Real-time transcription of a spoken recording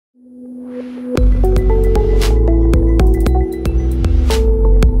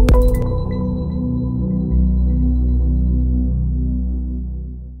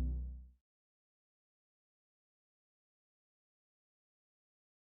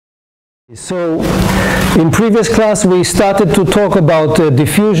So, in previous class we started to talk about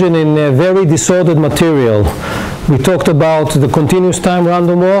diffusion in a very disordered material. We talked about the continuous time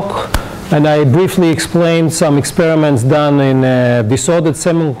random walk, and I briefly explained some experiments done in disordered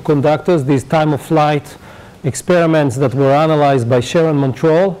semiconductors, these time of flight experiments that were analyzed by Sharon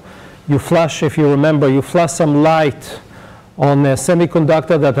Montrol. You flash, if you remember, you flash some light on a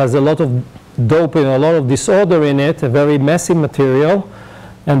semiconductor that has a lot of doping, a lot of disorder in it, a very messy material.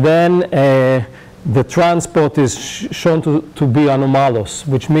 And then the transport is shown to be anomalous,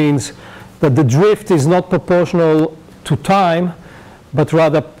 which means that the drift is not proportional to time, but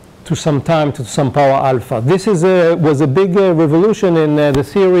rather to some time, to some power alpha. This was a big revolution in the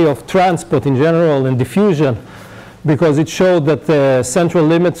theory of transport in general and diffusion, because it showed that the central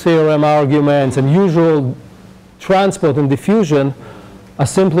limit theorem arguments and usual transport and diffusion are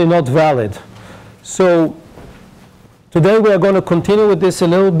simply not valid. So today we are going to continue with this a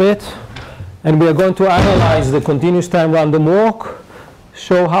little bit, and we are going to analyze the continuous time random walk,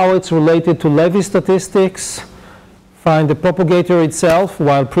 show how it's related to Levy statistics, find the propagator itself,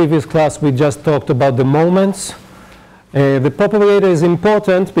 while previous class we just talked about the moments. The propagator is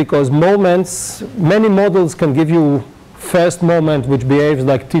important because moments, many models can give you first moment which behaves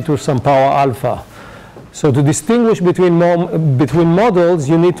like t to some power alpha. So to distinguish between models,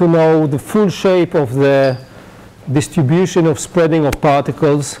 you need to know the full shape of the distribution of spreading of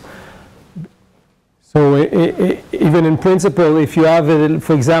particles. So even in principle, if you have,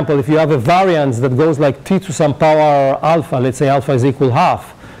 for example, if you have a variance that goes like t to some power alpha, let's say alpha is equal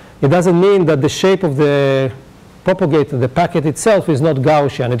half, it doesn't mean that the shape of the propagator, the packet itself, is not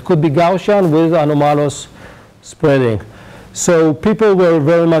Gaussian. It could be Gaussian with anomalous spreading. So people were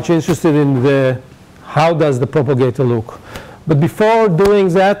very much interested in how does the propagator look. But before doing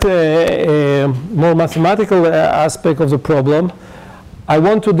that, more mathematical aspect of the problem, I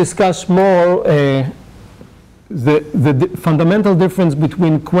want to discuss more the fundamental difference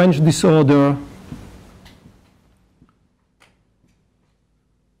between quenched disorder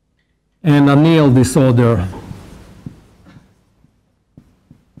and anneal disorder.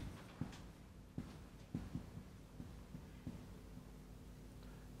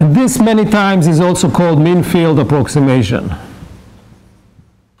 And this many times is also called mean field approximation.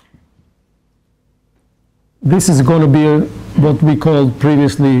 This is going to be what we called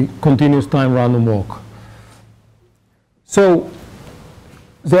previously continuous time random walk. So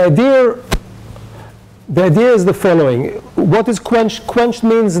the idea is the following. What is quenched? Quenched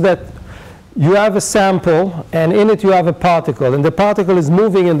means that you have a sample, and in it you have a particle, and the particle is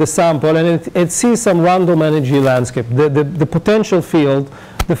moving in the sample, and it sees some random energy landscape. The potential field,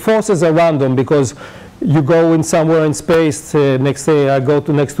 the forces are random because you go in somewhere in space, next day I go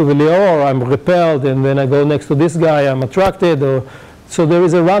next to the Leor, I'm repelled, and then I go next to this guy, I'm attracted. So there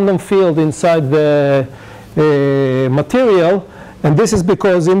is a random field inside the material, and this is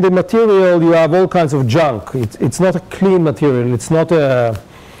because in the material you have all kinds of junk. It's not a clean material. It's not a...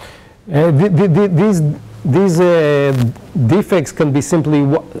 these defects can be simply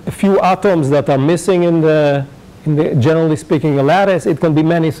a few atoms that are missing in the generally speaking, a lattice. It can be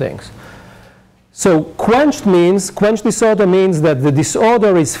many things. So quenched disorder means that the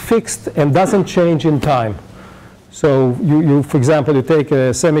disorder is fixed and doesn't change in time. So for example, you take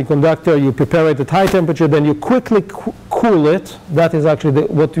a semiconductor, you prepare it at high temperature, then you quickly cool it. That is actually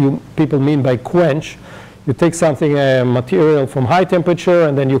what people mean by quench. You take something, a material from high temperature,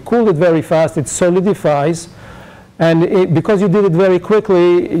 and then you cool it very fast, it solidifies. And because you did it very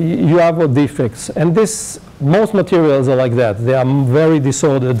quickly, you have defects. And most materials are like that. They are very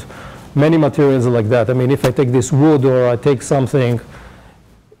disordered. Many materials are like that. I mean, if I take this wood or I take something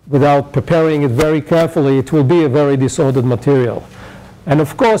without preparing it very carefully, it will be a very disordered material. And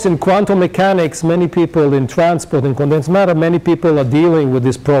of course, in quantum mechanics, many people in transport and condensed matter, many people are dealing with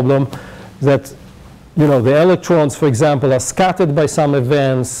this problem that, you know, the electrons, for example, are scattered by some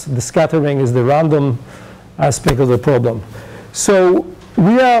events. The scattering is the random aspect of the problem. So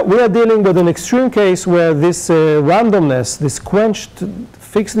we are dealing with an extreme case where this randomness, this quenched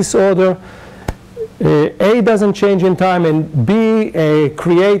fixed disorder, A doesn't change in time, and B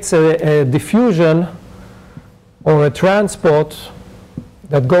creates a diffusion or a transport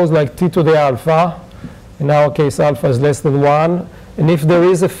that goes like t to the alpha. In our case, alpha is less than 1. And if there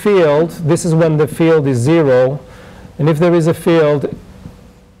is a field, this is when the field is 0. And if there is a field,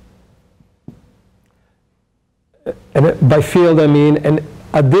 and by field I mean an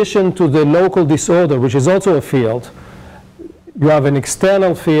addition to the local disorder, which is also a field, you have an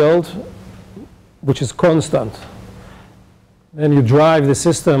external field which is constant. Then you drive the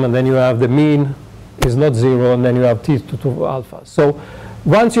system, and then you have the mean is not 0, and then you have t to alpha. So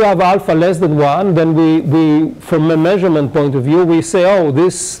Once you have alpha less than 1, then we from a measurement point of view, we say, oh,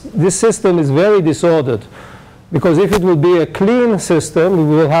 this system is very disordered. Because if it will be a clean system,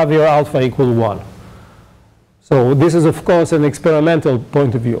 we will have here alpha equal 1. So this is, of course, an experimental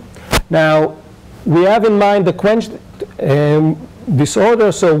point of view. Now, we have in mind the quenched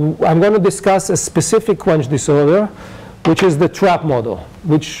disorder, so I'm going to discuss a specific quenched disorder, which is the trap model,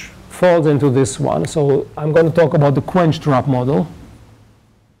 which falls into this one. So I'm going to talk about the quenched trap model,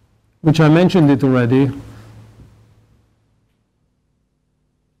 which I mentioned it already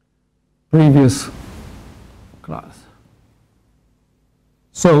previous class.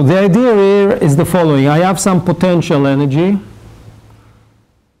 So the idea here is the following. I have some potential energy,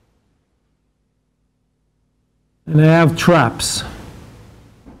 and I have traps.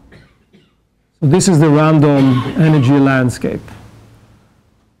 So this is the random energy landscape.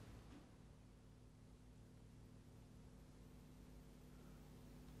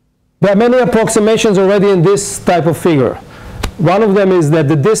 There are many approximations already in this type of figure. One of them is that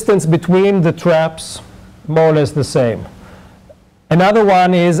the distance between the traps more or less the same. Another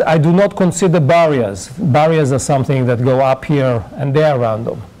one is I do not consider barriers. Barriers are something that go up here and they are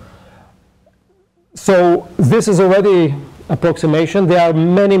random. So this is already approximation. There are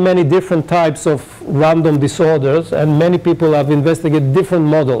many, many different types of random disorders, and many people have investigated different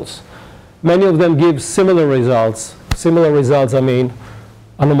models. Many of them give similar results. Similar results, I mean,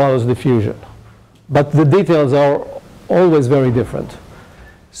 anomalous diffusion. But the details are always very different.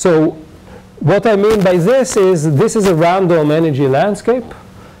 So what I mean by this is a random energy landscape,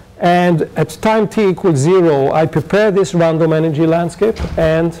 and at time t equals 0, I prepare this random energy landscape,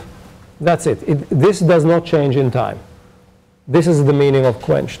 and that's it. This does not change in time. This is the meaning of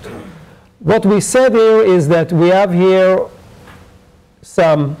quenched. What we said here is that we have here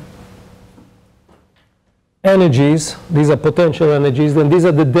some energies. These are potential energies, and these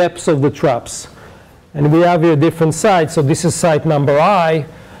are the depths of the traps. And we have here different sites. So this is site number I,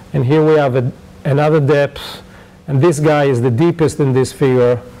 and here we have another depth, and this guy is the deepest in this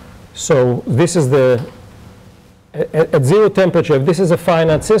figure. So this is at zero temperature, if this is a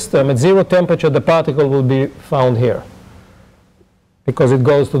finite system, at zero temperature the particle will be found here, because it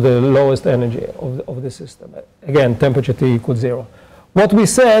goes to the lowest energy of the system. Again, temperature T equals 0. What we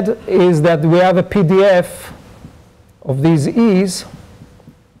said is that we have a PDF of these E's,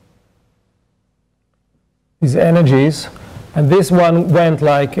 these energies, and this one went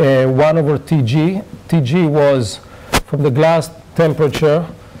like 1 over Tg. Tg was from the glass temperature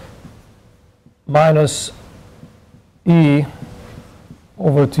minus E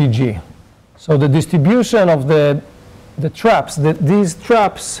over Tg. So the distribution of the traps, these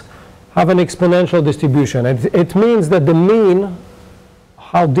traps have an exponential distribution. It means that the mean,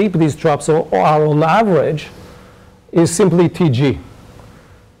 how deep these traps are on average, is simply Tg.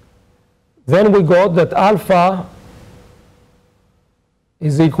 Then we got that alpha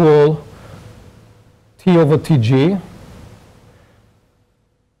is equal T over Tg.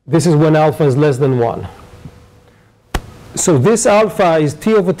 This is when alpha is less than 1. So this alpha is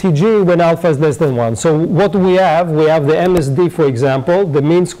T over Tg when alpha is less than 1. So what we have the MSD, for example, the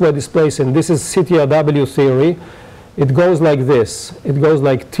mean square displacement. This is CTRW theory. It goes like this. It goes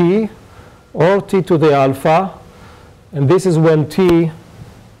like T or T to the alpha, and this is when T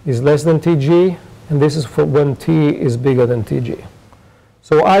is less than Tg, and this is for when T is bigger than Tg.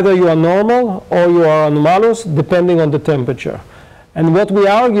 So either you are normal or you are anomalous, depending on the temperature. And what we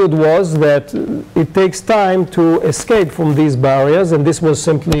argued was that it takes time to escape from these barriers, and this was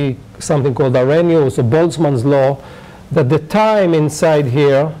simply something called Arrhenius or Boltzmann's law, that the time inside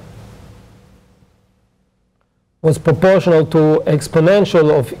here was proportional to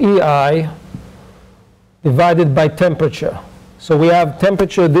exponential of EI divided by temperature. So we have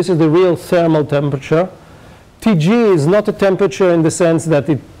temperature, this is the real thermal temperature. Tg is not a temperature in the sense that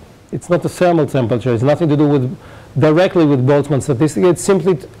it's not a thermal temperature. It's nothing to do directly with Boltzmann statistics. It's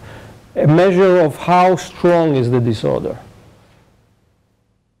simply a measure of how strong is the disorder.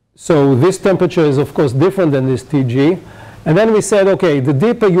 So this temperature is, of course, different than this Tg. And then we said, okay, the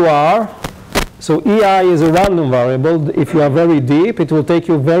deeper you are, so EI is a random variable. If you are very deep, it will take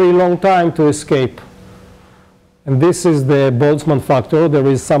you a very long time to escape. And this is the Boltzmann factor. There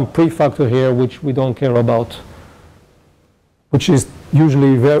is some prefactor here which we don't care about, which is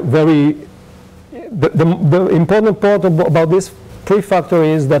usually very the important part about this prefactor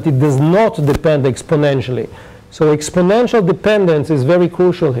is that it does not depend exponentially. So exponential dependence is very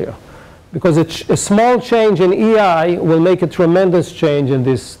crucial here, because a small change in EI will make a tremendous change in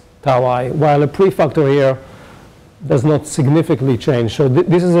this tau I, while a prefactor here does not significantly change. So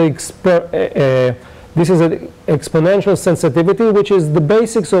this is a This is an exponential sensitivity, which is the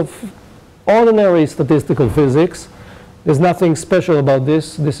basics of ordinary statistical physics. There's nothing special about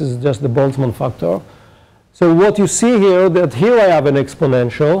this. This is just the Boltzmann factor. So what you see here, that here I have an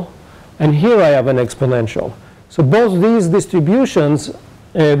exponential, and here I have an exponential. So both these distributions,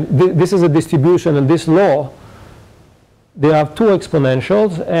 this is a distribution and this law, they have two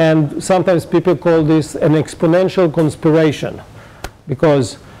exponentials, and sometimes people call this an exponential conspiration,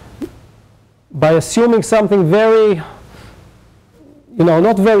 because by assuming something very,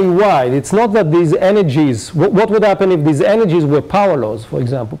 not very wide, it's not that these energies, what would happen if these energies were power laws, for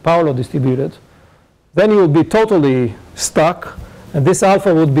example, power law distributed? Then you would be totally stuck, and this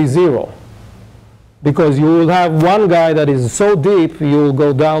alpha would be 0. Because you will have one guy that is so deep, you will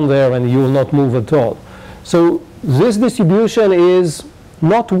go down there and you will not move at all. So this distribution is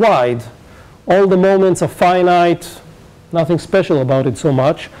not wide. All the moments are finite, nothing special about it so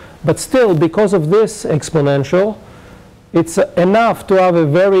much. But still, because of this exponential, it's enough to have a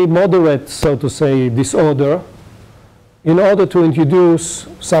very moderate, so to say, disorder in order to introduce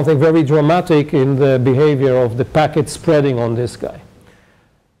something very dramatic in the behavior of the packet spreading on this guy.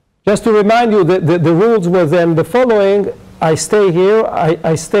 Just to remind you, the rules were then the following. I stay here.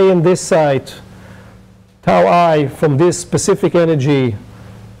 I stay in this site, tau I, from this specific energy.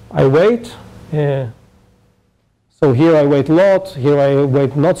 I wait. So here I wait a lot. Here I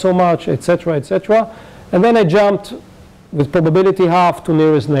wait not so much, etc., etc. And then I jumped with probability half to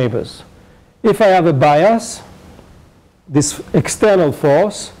nearest neighbors. If I have a bias, this external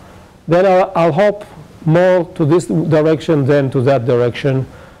force, then I'll hop more to this direction than to that direction,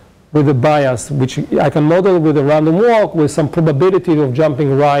 with a bias, which I can model with a random walk with some probability of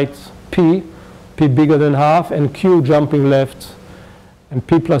jumping right, p bigger than half, and q jumping left, and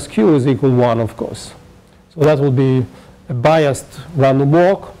p plus q is equal 1, of course. So that will be a biased random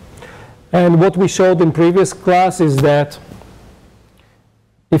walk. And what we showed in previous class is that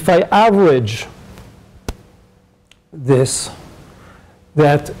if I average this,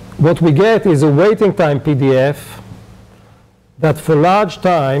 that what we get is a waiting time PDF that for large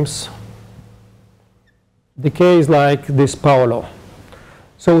times decays like this power law.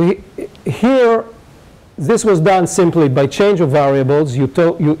 So here, this was done simply by change of variables.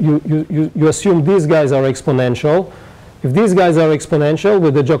 You assume these guys are exponential. If these guys are exponential,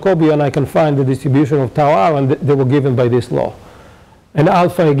 with the Jacobian I can find the distribution of tau r, and they were given by this law. And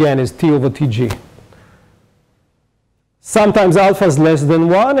alpha again is T over Tg. Sometimes alpha is less than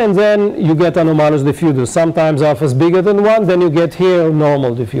 1, and then you get anomalous diffusion. Sometimes alpha is bigger than 1, then you get here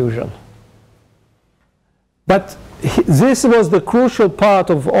normal diffusion. But this was the crucial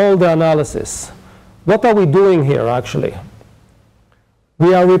part of all the analysis. What are we doing here, actually?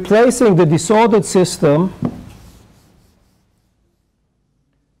 We are replacing the disordered system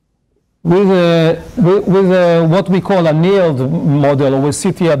with what we call a annealed model, or with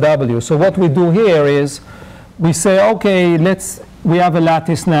CTRW. So what we do here is we say, okay, we have a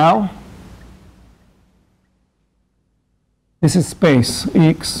lattice now. This is space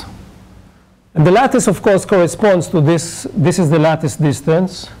X. And the lattice, of course, corresponds to this. This is the lattice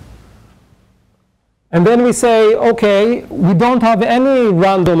distance. And then we say, okay, we don't have any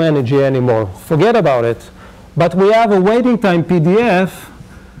random energy anymore. Forget about it. But we have a waiting time PDF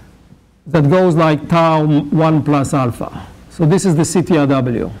that goes like tau 1 plus alpha. So this is the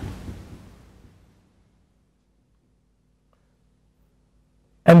CTRW.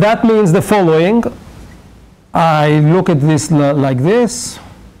 And that means the following. I look at this like this.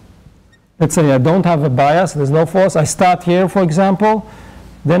 Let's say I don't have a bias, there's no force. I start here, for example.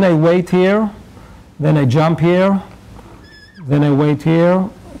 Then I wait here. Then I jump here. Then I wait here.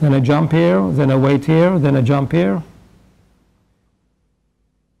 Then I jump here. Then I wait here. Then I jump here.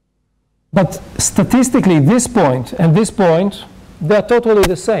 But statistically, this point and this point, they're totally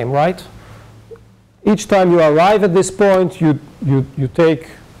the same, right? Each time you arrive at this point, you take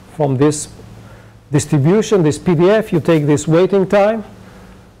from this distribution, this PDF, you take this waiting time.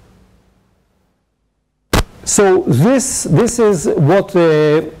 So this is what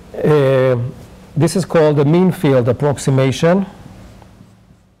this is called the mean field approximation.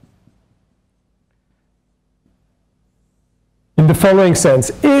 In the following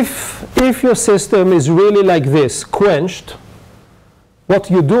sense, if your system is really like this, quenched, what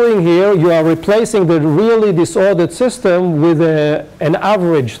you're doing here, you are replacing the really disordered system with an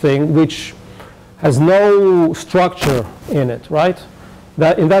average thing which has no structure in it, right?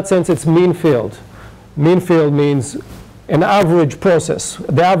 In that sense, it's mean field. Mean field means an average process.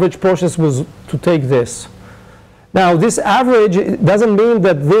 The average process was to take this. Now, this average doesn't mean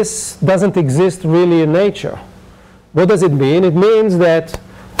that this doesn't exist really in nature. What does it mean? It means that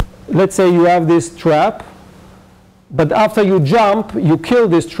let's say you have this trap, but after you jump, you kill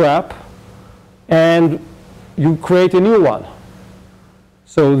this trap, and you create a new one.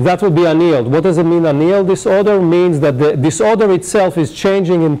 So that would be annealed. What does it mean, annealed disorder? Means that the disorder itself is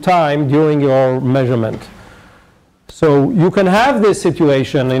changing in time during your measurement. So you can have this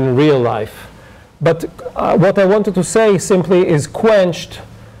situation in real life. But what I wanted to say simply is quenched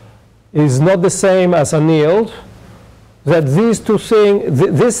is not the same as annealed. That these two things,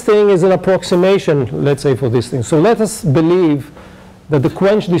 this thing is an approximation, let's say, for this thing. So let us believe that the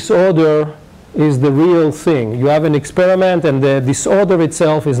quenched disorder is the real thing. You have an experiment and the disorder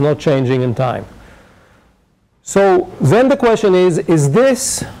itself is not changing in time. So then the question is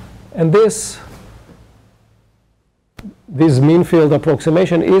this and this mean field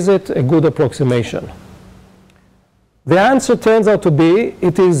approximation, is it a good approximation? The answer turns out to be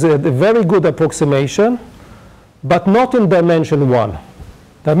it is a very good approximation, but not in dimension 1.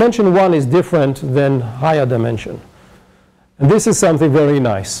 Dimension 1 is different than higher dimension. And this is something very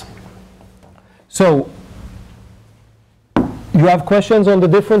nice. So you have questions on the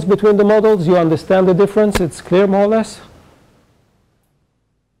difference between the models? You understand the difference? It's clear more or less?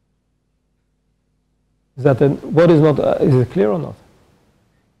 Is that what is not, is it clear or not?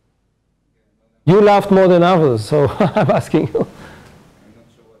 You laughed more than others, so I'm asking you. I'm not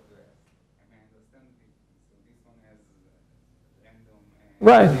sure what to ask. I can understand so this one has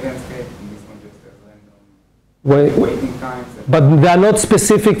random landscape, and this one just has random waiting times. But they are not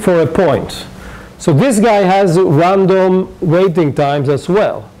specific for a point. So this guy has random waiting times as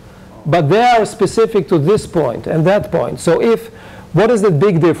well. But they are specific to this point and that point. So what is the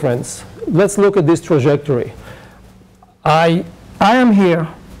big difference? Let's look at this trajectory. I am here.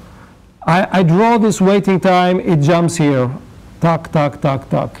 I draw this waiting time. It jumps here. Tuck, tuck, tuck,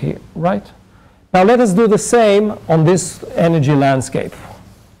 tuck here, right? Now let us do the same on this energy landscape.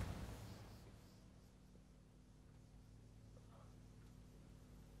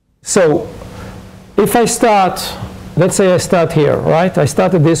 So if I start, let's say I start here, right? I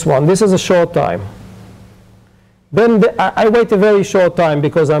started this one. This is a short time. Then I wait a very short time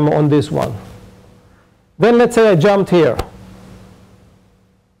because I'm on this one. Then let's say I jumped here.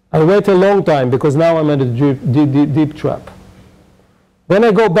 I wait a long time because now I'm at a deep trap. Then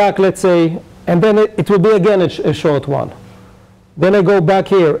I go back, let's say, and then it will be again a short one. Then I go back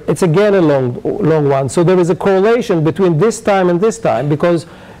here. It's again a long one. So there is a correlation between this time and this time, because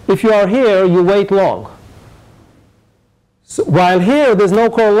if you are here, you wait long. So while here, there's no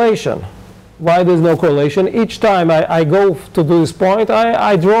correlation. Why there's no correlation? Each time I go to this point,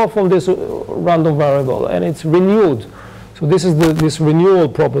 I draw from this random variable, and it's renewed. So this is this renewal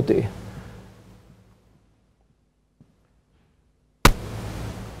property.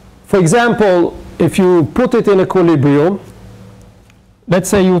 For example, if you put it in equilibrium, let's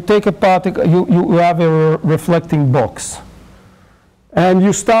say you take a particle, you have a reflecting box, and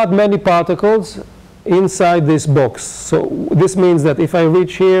you start many particles inside this box. So this means that if I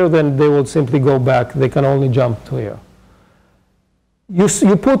reach here, then they will simply go back. They can only jump to here.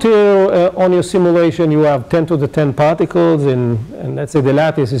 You put here on your simulation, you have 10 to the 10 particles, and let's say the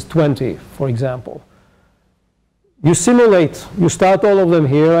lattice is 20, for example. You simulate, you start all of them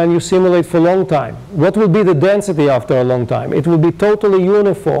here, and you simulate for a long time. What will be the density after a long time? It will be totally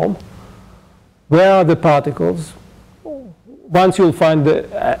uniform. Where are the particles? Once you'll find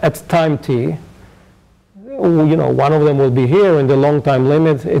at time t, you know, one of them will be here in the long time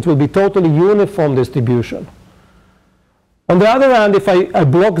limit. It will be totally uniform distribution. On the other hand, if I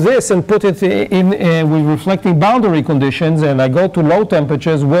block this and put it in with reflecting boundary conditions, and I go to low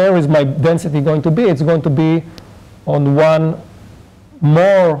temperatures, where is my density going to be? It's going to be on one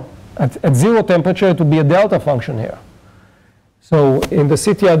more, at zero temperature, it will be a delta function here. So in the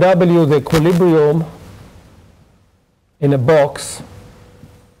CTRW, the equilibrium in a box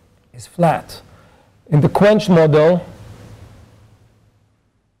is flat. In the quenched model,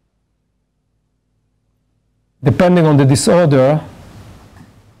 depending on the disorder,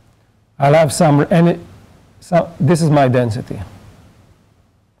 I'll have this is my density.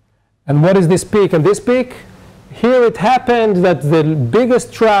 And what is this peak? And this peak, here it happened that the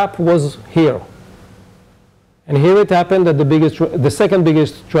biggest trap was here. And here it happened that the second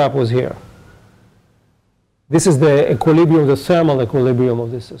biggest trap was here. This is the equilibrium, the thermal equilibrium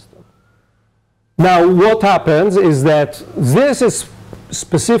of this system. Now, what happens is that this is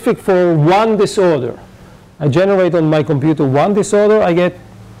specific for one disorder. I generate on my computer one disorder, I get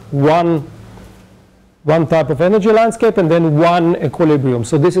one type of energy landscape, and then one equilibrium.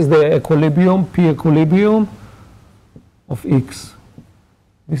 So this is the equilibrium, P equilibrium of X.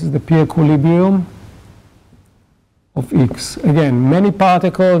 This is the P equilibrium of X. Again, many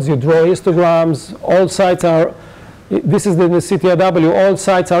particles, you draw histograms, all sites are, this is the CTRW, all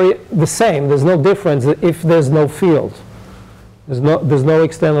sites are the same. There's no difference if there's no field. There's no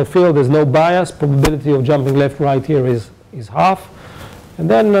external field, there's no bias, probability of jumping left, right here is half. And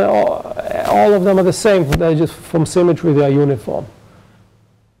then all of them are the same, they're just from symmetry, they are uniform.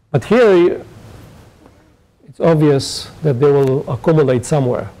 But here, it's obvious that they will accumulate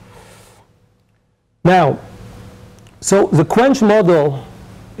somewhere. Now, so the Quenched model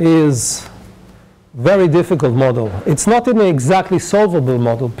is very difficult model. It's not an exactly solvable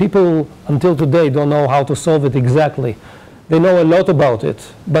model. People until today don't know how to solve it exactly. They know a lot about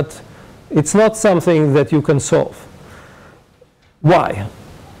it, but it's not something that you can solve. Why?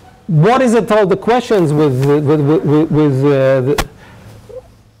 What is it all the questions with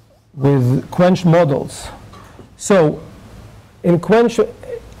Quenched models? So in Quenched,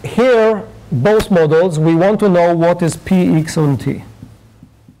 here, both models, we want to know what is Px on T.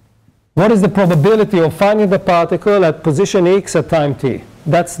 What is the probability of finding the particle at position x at time t?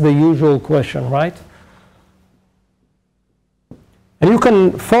 That's the usual question, right? And you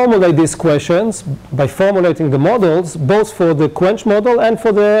can formulate these questions by formulating the models, both for the Quenched model and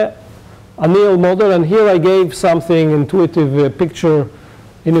for the anneal model. And here I gave something intuitive picture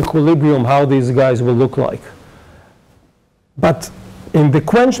in equilibrium, how these guys will look like. But in the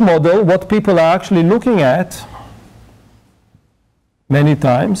Quenched model, what people are actually looking at many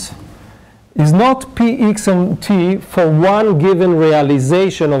times is not Px on T for one given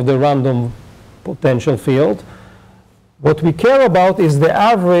realization of the random potential field. What we care about is the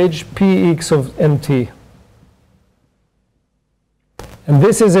average Px of nt. And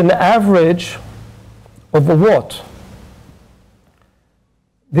this is an average over what?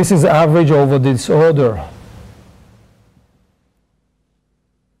 This is average over this order.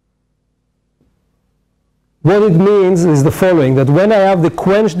 What it means is the following, that when I have the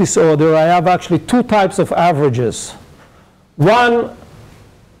Quenched disorder, I have actually two types of averages. One,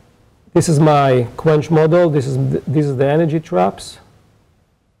 this is my Quenched model, this is the energy traps.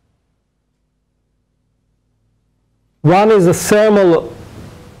 One is a thermal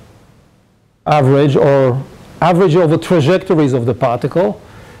average, or average over trajectories of the particle.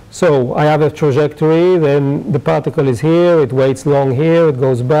 So I have a trajectory, then the particle is here, it waits long here, it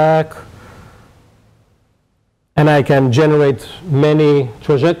goes back. And I can generate many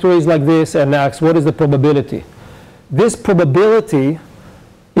trajectories like this and ask, what is the probability? This probability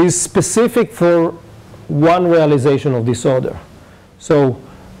is specific for one realization of disorder. So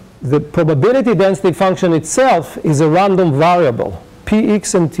the probability density function itself is a random variable.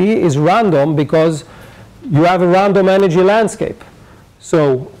 Px and T is random because you have a random energy landscape.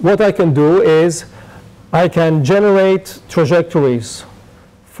 So what I can do is I can generate trajectories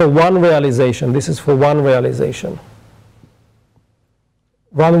for one realization. This is for one realization.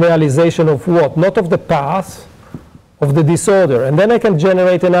 One realization of what? Not of the path, of the disorder. And then I can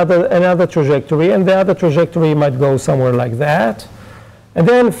generate another trajectory, and the other trajectory might go somewhere like that. And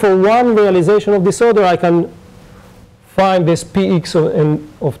then for one realization of disorder, I can find this Px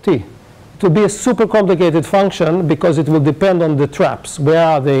of T. It will be a super complicated function because it will depend on the traps. Where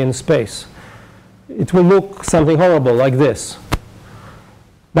are they in space? It will look something horrible like this.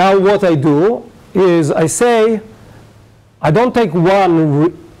 Now what I do is I say, I don't take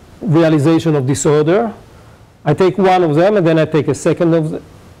one realization of disorder. I take one of them, and then I take a second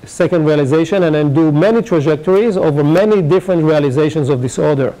realization, and then do many trajectories over many different realizations of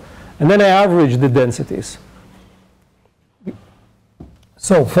disorder. And then I average the densities.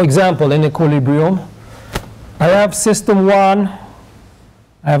 So, for example, in equilibrium, I have system 1.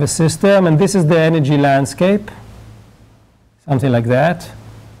 I have a system, and this is the energy landscape, something like that.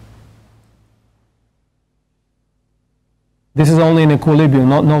 This is only in equilibrium,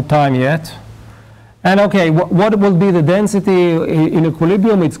 no time yet. And okay, what will be the density in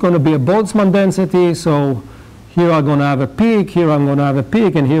equilibrium? It's going to be a Boltzmann density. So here I'm going to have a peak, here I'm going to have a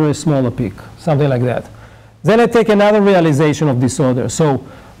peak, and here a smaller peak, something like that. Then I take another realization of disorder. So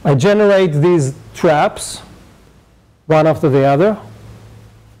I generate these traps, one after the other.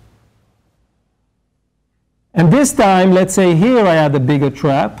 And this time, let's say here I had a bigger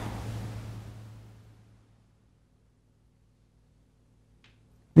trap.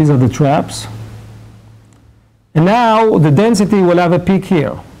 These are the traps. And now the density will have a peak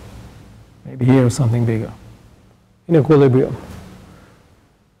here. Maybe here something bigger. In equilibrium.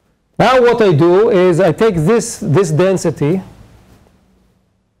 Now what I do is I take this density.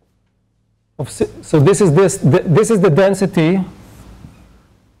 So this is the density,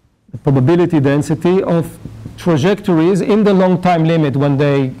 the probability density of trajectories in the long time limit when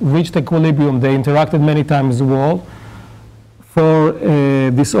they reached equilibrium. They interacted many times with the wall. for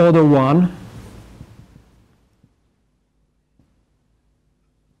disorder 1.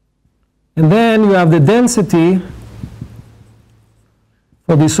 And then you have the density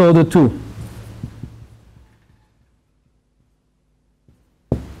for disorder 2.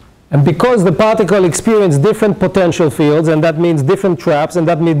 And because the particle experience different potential fields, and that means different traps, and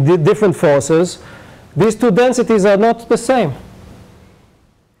that means different forces, these two densities are not the same.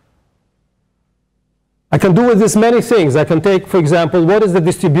 I can do with this many things. I can take, for example, what is the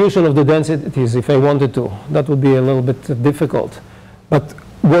distribution of the densities if I wanted to. That would be a little bit difficult. But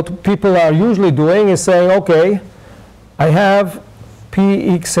what people are usually doing is saying, okay, I have P,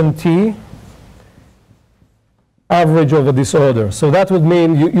 X, and T average over disorder. So that would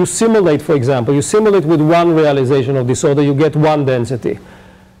mean you simulate, for example, you simulate with one realization of disorder, you get one density.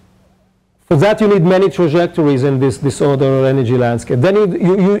 For that you need many trajectories in this disorder energy landscape. Then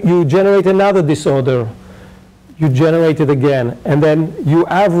you generate another disorder, you generate it again, and then you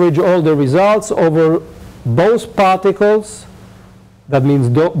average all the results over both particles, that means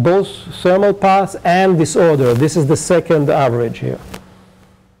both thermal paths and disorder. This is the second average here.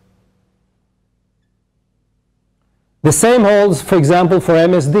 The same holds, for example, for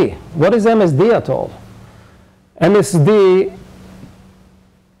MSD. What is MSD at all? MSD,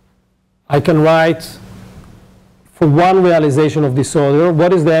 I can write for one realization of disorder.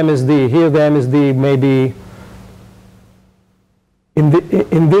 What is the MSD? Here the MSD may be,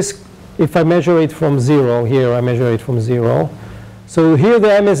 in this, if I measure it from 0, here I measure it from 0. So here the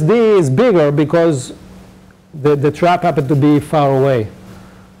MSD is bigger because the trap happened to be far away.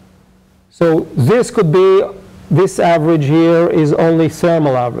 So this could be, this average here is only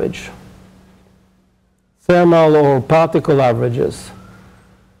thermal average. Thermal or particle averages.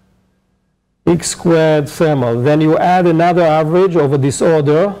 X squared thermal. Then you add another average over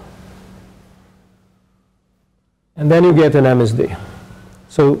disorder, and then you get an MSD.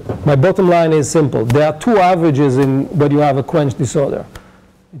 So my bottom line is simple. There are two averages when you have a quenched disorder.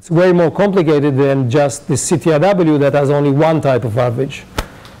 It's way more complicated than just the CTRW that has only one type of average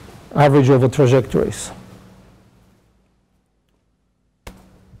over trajectories.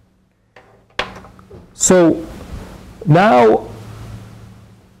 So now,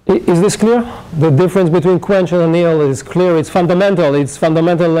 is this clear? The difference between quench and anneal is clear. It's fundamental. It's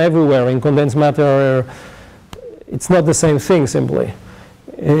fundamental everywhere in condensed matter. It's not the same thing, simply.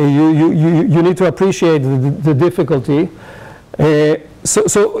 You need to appreciate the difficulty.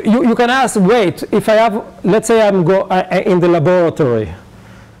 So you can ask, wait, if I have, let's say I'm in the laboratory,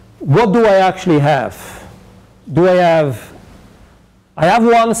 what do I actually have? I have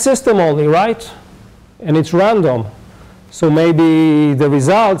one system only, right? And it's random. So maybe the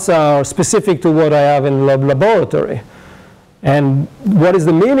results are specific to what I have in the laboratory. And what is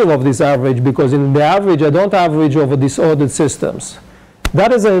the meaning of this average? Because in the average, I don't average over disordered systems.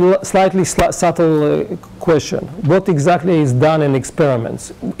 That is a slightly subtle question. What exactly is done in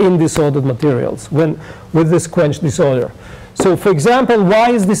experiments in disordered materials with this quenched disorder? So for example, why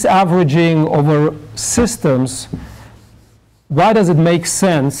is this averaging over systems, why does it make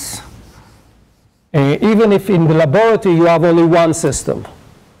sense? Even if in the laboratory you have only one system.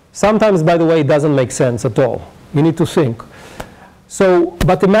 Sometimes, by the way, it doesn't make sense at all. You need to think. So,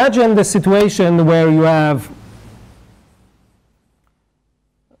 but imagine the situation where you have,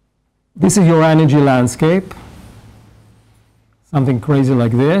 this is your energy landscape, something crazy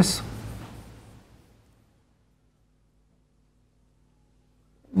like this.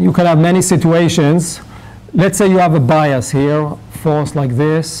 You can have many situations. Let's say you have a bias here, force like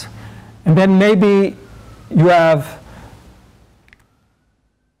this. And then maybe you have,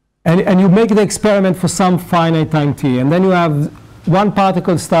 and you make the experiment for some finite time t, and then you have one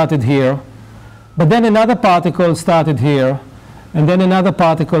particle started here, but then another particle started here, and then another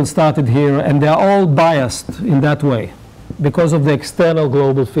particle started here, and they're all biased in that way because of the external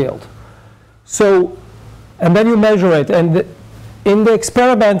global field. So, and then you measure it, and in the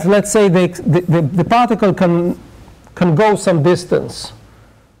experiment, let's say the particle can go some distance.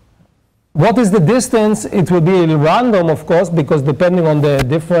 What is the distance? It will be random, of course, because depending on the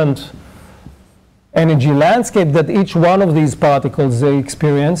different energy landscape that each one of these particles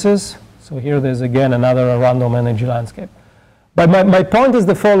experiences. So here there's again another random energy landscape. But my point is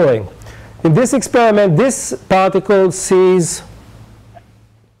the following. In this experiment, this particle sees,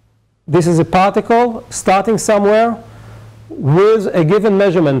 this is a particle starting somewhere with a given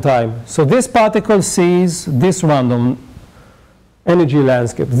measurement time. So this particle sees this random energy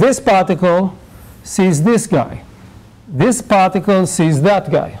landscape. This particle sees this guy. This particle sees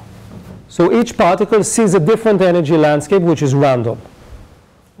that guy. So each particle sees a different energy landscape, which is random.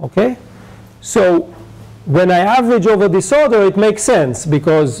 Okay? So when I average over disorder, it makes sense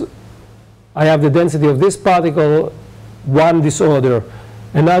because I have the density of this particle, one disorder,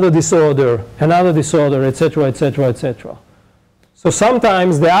 another disorder, another disorder, etc., etc., etc. So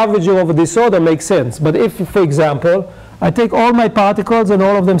sometimes the averaging of a disorder makes sense. But if, for example, I take all my particles and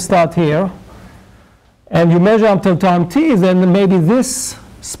all of them start here, and you measure until time t, then maybe this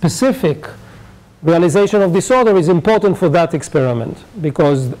specific realization of disorder is important for that experiment,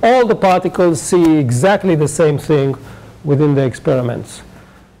 because all the particles see exactly the same thing within the experiments.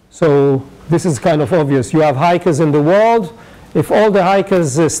 So this is kind of obvious. You have hikers in the world. If all the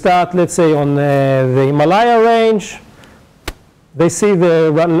hikers start, let's say, on the Himalaya range, they see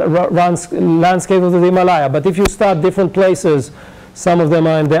the landscape of the Himalaya. But if you start different places, some of them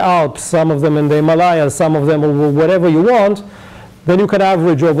are in the Alps, some of them in the Himalayas, some of them are whatever you want, then you can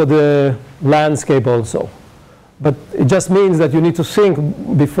average over the landscape also. But it just means that you need to think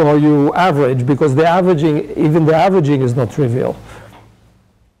before you average, because the averaging, even the averaging is not trivial.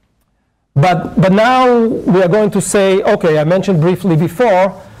 But now we are going to say, okay, I mentioned briefly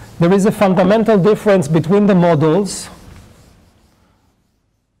before, there is a fundamental difference between the models,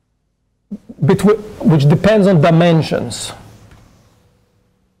 which depends on dimensions.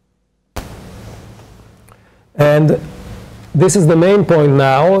 And this is the main point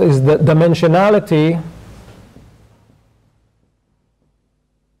now, is that dimensionality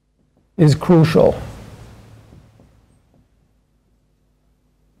is crucial.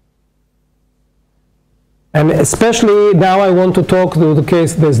 And especially now I want to talk to the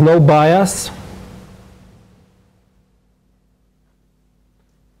case there's no bias.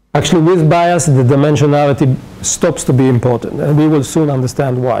 Actually, with bias, the dimensionality stops to be important, and we will soon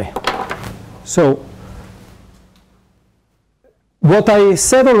understand why. So what I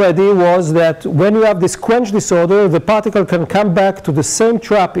said already was that when you have this quenched disorder, the particle can come back to the same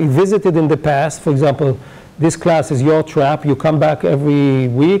trap it visited in the past. For example, this class is your trap. You come back every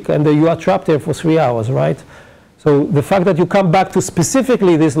week, and you are trapped there for 3 hours, right? So the fact that you come back to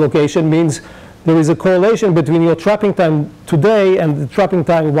specifically this location means there is a correlation between your trapping time today and the trapping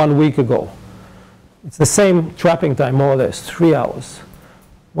time 1 week ago. It's the same trapping time, more or less, 3 hours.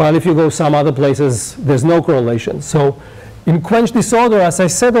 While if you go some other places, there's no correlation. So in quenched disorder, as I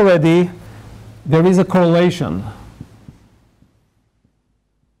said already, there is a correlation.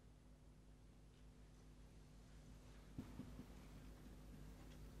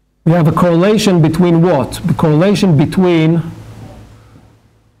 We have a correlation between what? The correlation between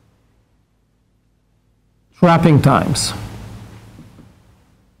trapping times.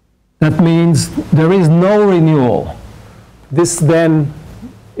 That means there is no renewal. This then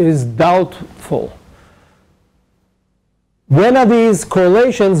is doubtful. When are these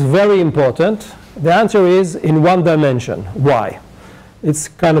correlations very important? The answer is in one dimension. Why? It's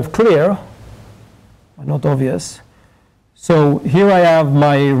kind of clear, but not obvious. So here I have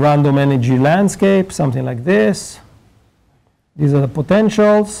my random energy landscape, something like this. These are the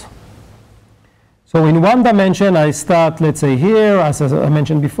potentials. So in one dimension, I start, let's say here, as I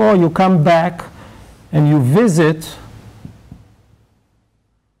mentioned before, you come back and you visit.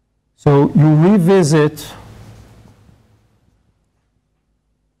 So you revisit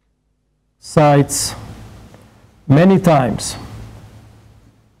sites many times.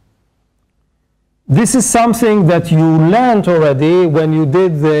 This is something that you learned already when you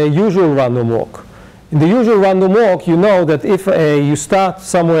did the usual random walk. In the usual random walk, you know that if you start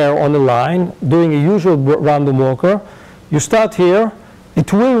somewhere on a line, doing a usual random walker, you start here,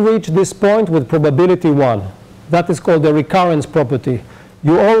 it will reach this point with probability 1. That is called the recurrence property.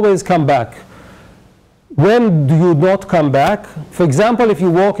 You always come back. When do you not come back? For example, if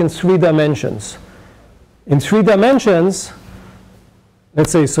you walk in 3 dimensions. In 3 dimensions,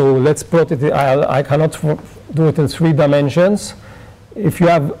 let's say, so let's plot it, I cannot do it in 3 dimensions. If you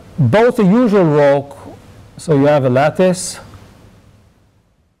have both a usual walk, so you have a lattice,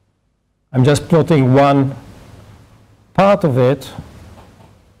 I'm just plotting one part of it.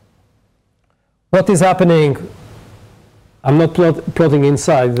 What is happening? I'm not plotting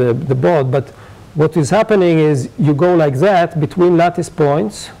inside the board, but what is happening is you go like that between lattice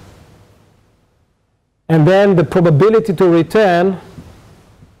points, and then the probability to return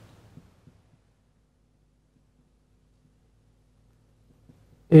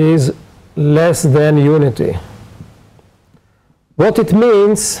is less than unity. What it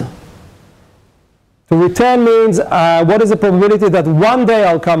means, to return means, what is the probability that one day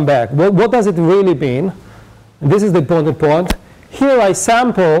I'll come back? What does it really mean? And this is the important point. Here I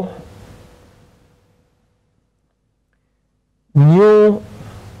sample new,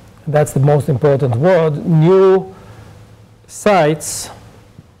 that's the most important word, new sites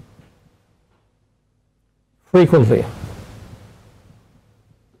frequently.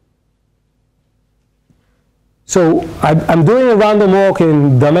 So I'm doing a random walk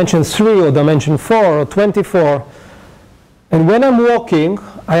in dimension 3 or dimension 4 or 24, and when I'm walking,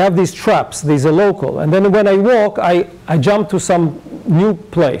 I have these traps. These are local. And then when I walk, I jump to some new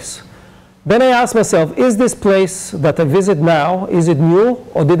place. Then I ask myself, is this place that I visit now, is it new,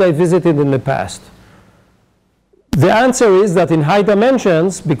 or did I visit it in the past? The answer is that in high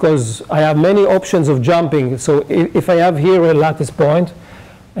dimensions, because I have many options of jumping, so if I have here a lattice point,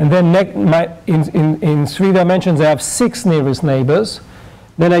 and then in 3 dimensions I have 6 nearest neighbors,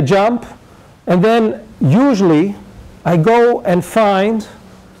 then I jump, and then usually I go and find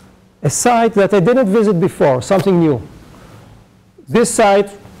a site that I didn't visit before, something new. This site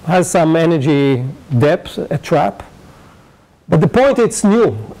has some energy depth, a trap, but the point, it's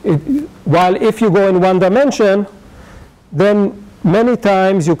new. While if you go in 1 dimension, then many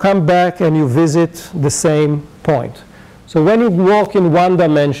times you come back and you visit the same point. So when you walk in 1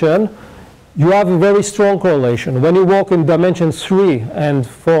 dimension, you have a very strong correlation. When you walk in dimension 3 and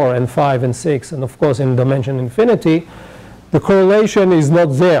 4 and 5 and 6, and of course in dimension infinity, the correlation is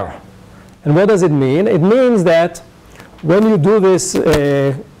not there. And what does it mean? It means that when you do this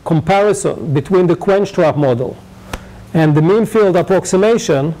comparison between the Quenched trap model and the mean field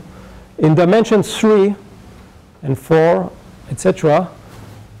approximation, in dimension 3 and 4, etc.,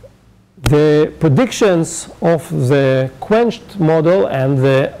 the predictions of the Quenched model and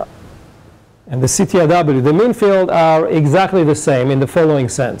the CTRW, the mean field, are exactly the same in the following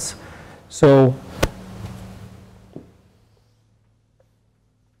sense. So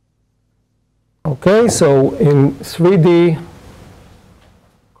okay, so in 3D,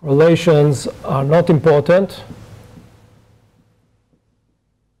 correlations are not important.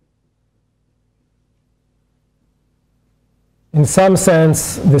 In some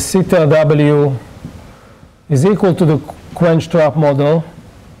sense, the CTRW is equal to the Quenched trap model.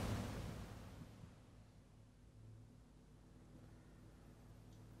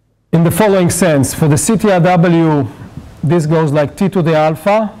 In the following sense, for the CTRW, this goes like T to the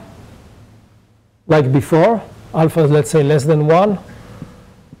alpha, like before. Alpha is, let's say, less than 1.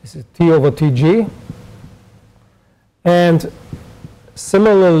 This is T over Tg. And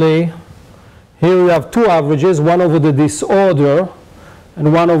similarly, here you have 2 averages, one over the disorder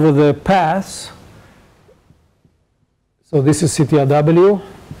and one over the path. So this is CTRW.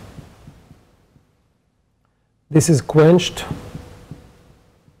 This is Quenched.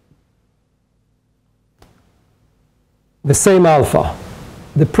 The same alpha.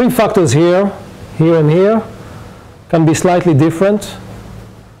 The prefactors here and here can be slightly different,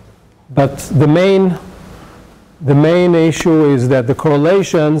 but the main issue is that the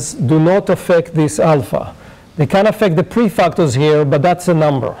correlations do not affect this alpha. They can affect the prefactors here, but that's a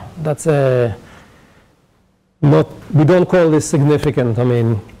number. That's a we don't call this significant. I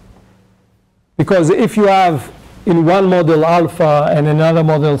mean, because if you have in one model alpha and another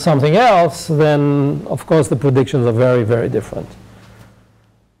model something else, then of course the predictions are very, very different.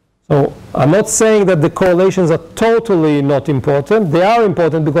 So I'm not saying that the correlations are totally not important. They are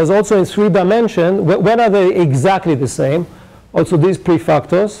important because also in 3 dimensions, when are they exactly the same? Also these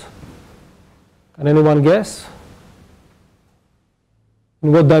prefactors. Can anyone guess?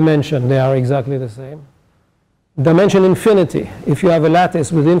 In what dimension they are exactly the same? Dimension infinity. If you have a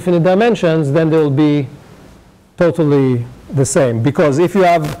lattice with infinite dimensions, then they will be totally the same. Because if you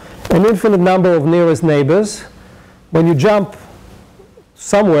have an infinite number of nearest neighbors, when you jump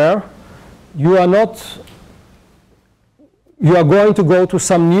somewhere, you are going to go to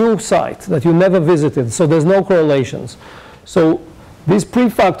some new site that you never visited, so there's no correlations. So these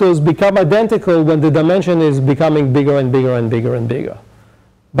prefactors become identical when the dimension is becoming bigger and bigger and bigger and bigger.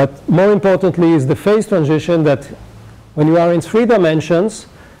 But more importantly is the phase transition, that when you are in 3 dimensions,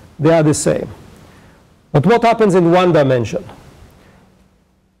 they are the same. But what happens in 1 dimension?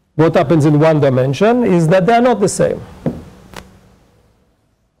 What happens in 1 dimension is that they are not the same.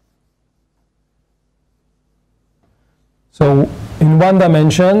 So in 1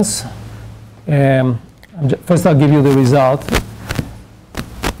 dimensions, first I'll give you the result.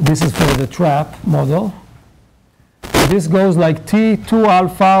 This is for the trap model. This goes like T2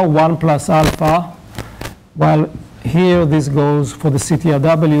 alpha, 1 plus alpha, while here this goes for the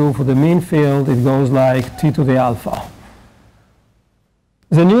CTRW, for the mean field, it goes like T to the alpha.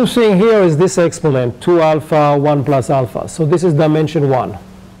 The new thing here is this exponent, 2 alpha, 1 plus alpha. So this is dimension 1.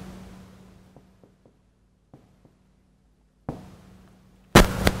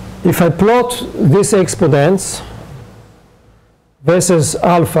 If I plot these exponents versus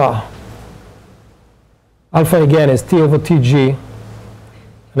alpha, alpha again is T over Tg,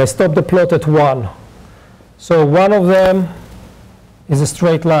 and I stop the plot at 1. So one of them is a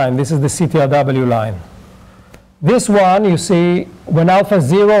straight line. This is the CTRW line. This one, you see, when alpha is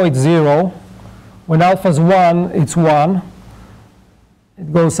 0, it's 0. When alpha is 1, it's 1.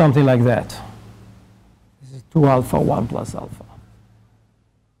 It goes something like that. This is 2 alpha, 1 plus alpha.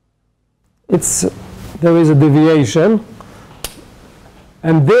 There is a deviation.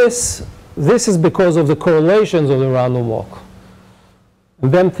 And this is because of the correlations of the random walk.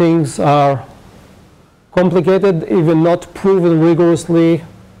 And then things are complicated, even not proven rigorously.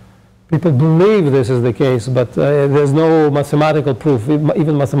 People believe this is the case, but there's no mathematical proof.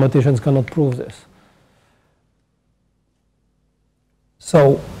 Even mathematicians cannot prove this.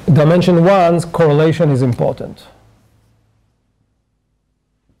 So dimension 1's correlation is important.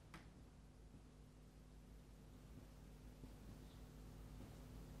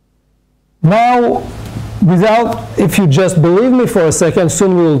 Now, if you just believe me for a second,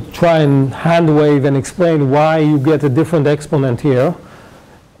 soon we'll try and hand wave and explain why you get a different exponent here.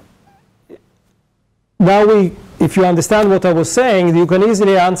 Now if you understand what I was saying, you can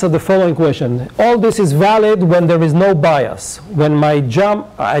easily answer the following question. All this is valid when there is no bias. When my jump,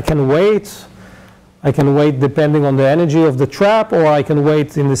 I can wait. I can wait depending on the energy of the trap, or I can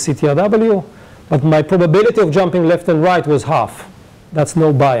wait in the CTRW. But my probability of jumping left and right was half. That's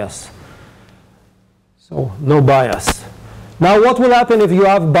no bias. So no bias. Now what will happen if you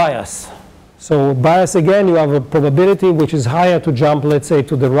have bias? So bias again, you have a probability which is higher to jump, let's say,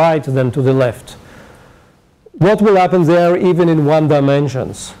 to the right than to the left. What will happen there even in 1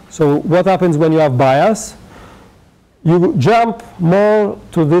 dimensions? So what happens when you have bias? You jump more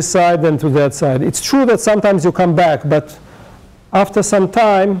to this side than to that side. It's true that sometimes you come back, but after some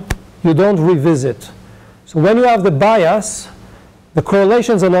time, you don't revisit. So when you have the bias, the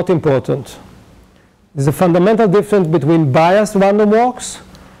correlations are not important. There's a fundamental difference between biased random walks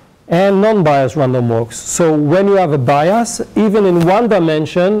and non-biased random walks. So when you have a bias, even in 1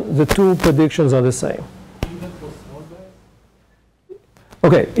 dimension, the 2 predictions are the same. Even for small bias?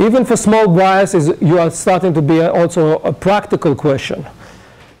 Okay, even for small bias, you are starting to be also a practical question.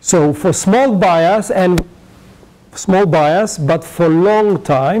 So for small bias, but for long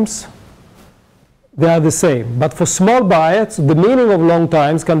times, they are the same. But for small bias, the meaning of long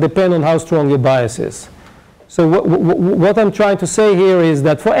times can depend on how strong your bias is. So what I'm trying to say here is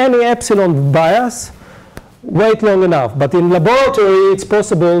that for any epsilon bias, wait long enough. But in laboratory, it's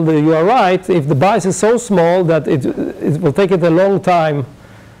possible that you are right if the bias is so small that it will take it a long time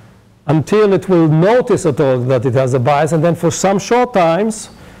until it will notice at all that it has a bias. And then for some short times,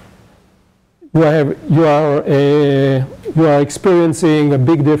 you are experiencing a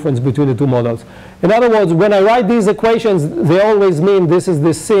big difference between the 2 models. In other words, when I write these equations, they always mean this is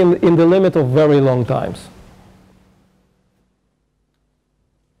the sim in the limit of very long times.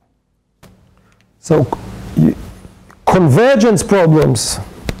 So convergence problems,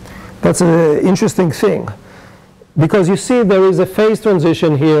 that's an interesting thing. Because you see there is a phase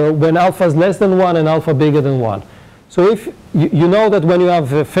transition here when alpha is less than 1 and alpha bigger than 1. So if you know that when you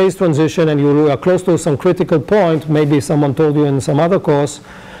have a phase transition and you are close to some critical point, maybe someone told you in some other course,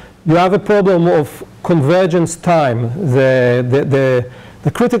 you have a problem of convergence time. The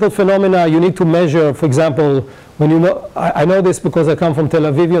critical phenomena you need to measure, for example, when you know, I know this because I come from Tel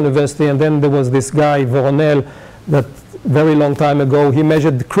Aviv University, and then there was this guy, Voronel, that very long time ago, he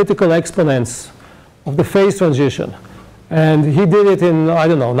measured the critical exponents of the phase transition. And he did it in, I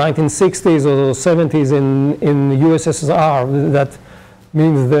don't know, 1960s or 70s in USSR. That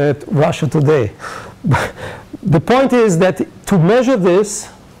means that Russia today. The point is that to measure this,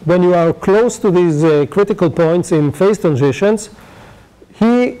 when you are close to these critical points in phase transitions,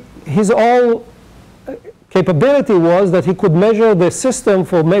 his whole capability was that he could measure the system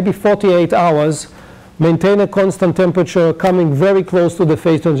for maybe 48 hours, maintain a constant temperature, coming very close to the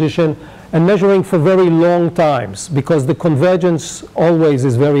phase transition, and measuring for very long times, because the convergence always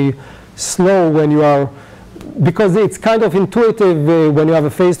is very slow when you are, because it's kind of intuitive when you have a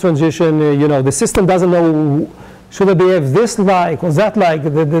phase transition, you know, the system doesn't know, should I behave this like or that like?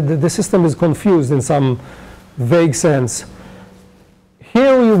 The system is confused in some vague sense.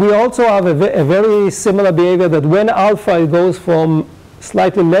 Here we also have a very similar behavior, that when alpha goes from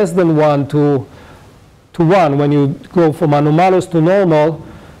slightly less than 1 to 1, when you go from anomalous to normal,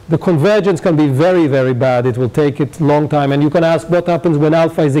 the convergence can be very, very bad. It will take it a long time. And you can ask what happens when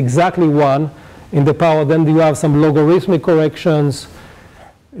alpha is exactly 1 in the power. Then you have some logarithmic corrections.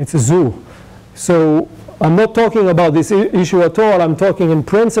 It's a zoo. So I'm not talking about this issue at all. I'm talking in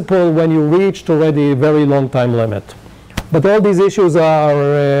principle when you reached already a very long time limit. But all these issues are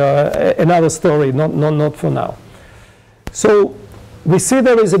another story, not for now. So we see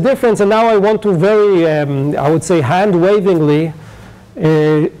there is a difference, and now I want to very, I would say, hand-wavingly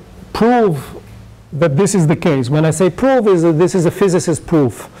prove that this is the case. When I say prove, this is a physicist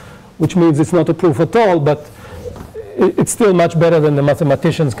proof, which means it's not a proof at all, but it's still much better than the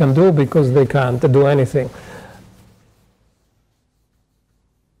mathematicians can do because they can't do anything.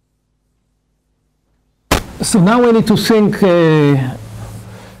 So now we need to think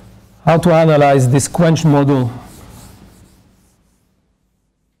how to analyze this quenched model.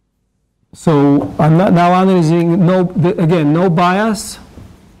 So I'm now analyzing, again, no bias,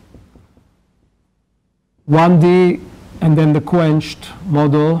 1D, and then the quenched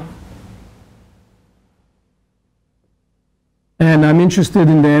model. And I'm interested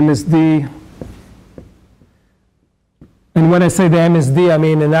in the MSD. And when I say the MSD, I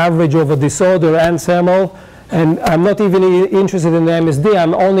mean an average over disorder ensemble. And I'm not even interested in the MSD.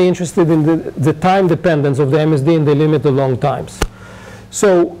 I'm only interested in the time dependence of the MSD in the limit of long times.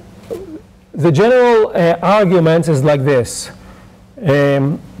 So the general argument is like this.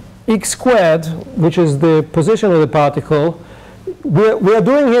 X squared, which is the position of the particle, we are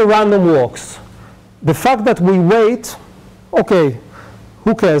doing here random walks. The fact that we wait, okay,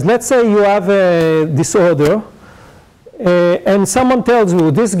 who cares? Let's say you have a disorder, and someone tells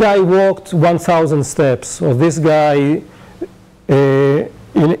you this guy walked 1,000 steps, or this guy in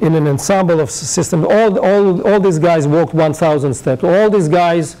an ensemble of systems, all these guys walked 1,000 steps, all these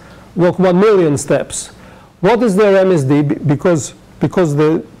guys walked 1,000,000 steps. What is their MSD? Because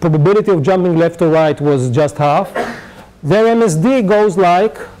the probability of jumping left or right was just half. Their MSD goes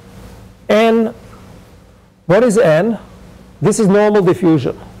like n. What is n? This is normal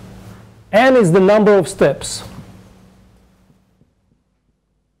diffusion. N is the number of steps.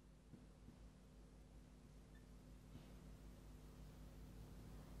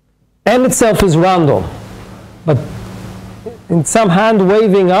 N itself is random, but in some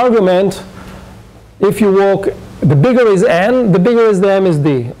hand-waving argument, if you walk, the bigger is n, the bigger is the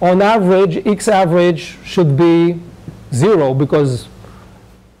MSD. On average, x average should be 0 because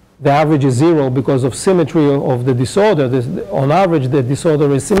the average is 0 because of symmetry of the disorder. On average, the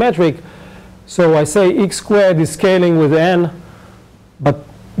disorder is symmetric. So I say x squared is scaling with n, but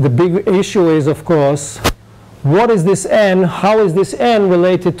the big issue is, of course, what is this n? How is this n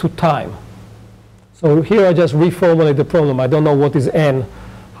related to time? So here I just reformulate the problem. I don't know what is n.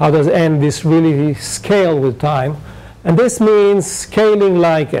 How does n this really scale with time? And this means scaling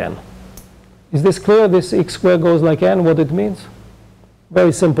like n. Is this clear? This x squared goes like n, what it means?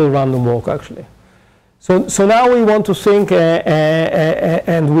 Very simple random walk, actually. So now we want to think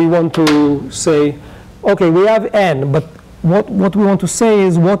and we want to say, okay, we have n, but what we want to say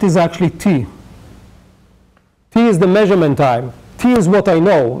is what is actually t? T is the measurement time. T is what I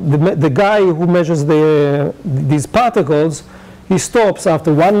know. The guy who measures these particles, he stops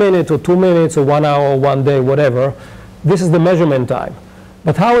after 1 minute or 2 minutes or 1 hour or 1 day, whatever. This is the measurement time.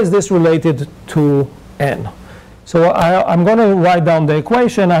 But how is this related to n? So I'm going to write down the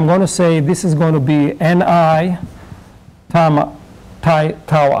equation. I'm going to say this is going to be ni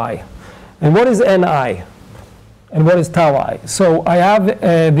tau I. And what is ni? And what is tau I? So I have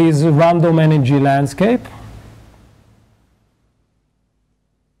this random energy landscape.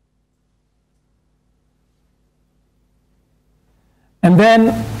 And then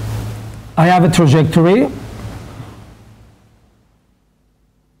I have a trajectory.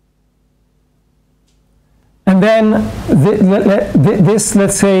 And then this,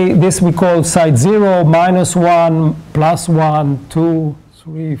 let's say, this we call side 0, -1, +1, 2,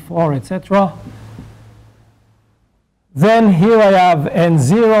 3, 4, etc. Then here I have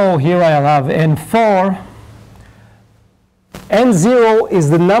n0, here I have n4. n0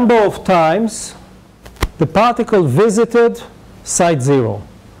 is the number of times the particle visited side 0.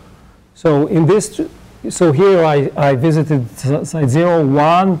 So in this, so here I visited side 0,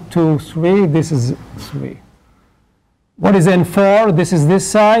 1, 2, 3. This is 3. What is n4? This is this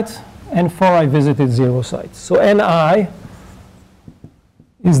side. n4 I visited 0 sites. So ni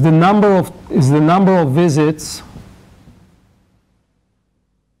is the number of visits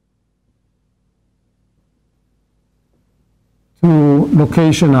to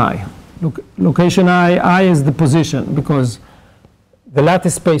location I. Location I is the position because the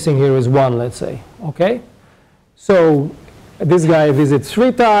lattice spacing here is 1, let's say. Okay? So this guy I visit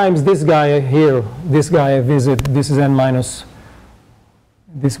 3 times, this guy here, this guy I visit, this is n minus,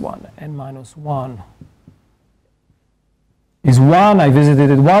 this one, n minus 1 is 1. I visited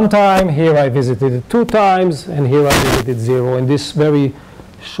it 1 time, here I visited it 2 times, and here I visited 0. In this very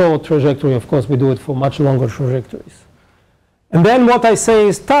short trajectory, of course, we do it for much longer trajectories. And then what I say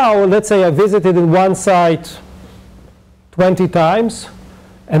is tau, let's say I visited in one site 20 times.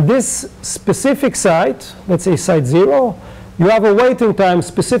 And this specific site, let's say site 0, you have a waiting time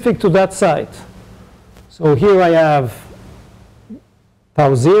specific to that site. So here I have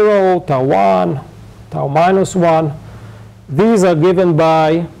tau 0, tau 1, tau minus 1. These are given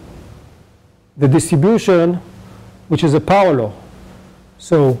by the distribution, which is a power law.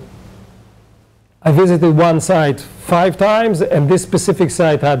 So I visited one site 5 times, and this specific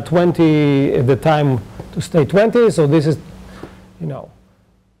site had 20 at the time to stay 20. So this is,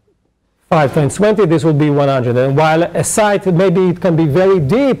 5 times 20, this will be 100. And while a site, maybe it can be very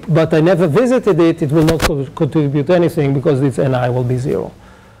deep, but I never visited it, it will not contribute anything because this ni will be 0.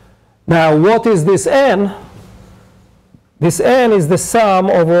 Now, what is this n? This n is the sum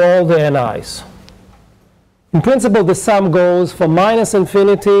over all the ni's. In principle, the sum goes from minus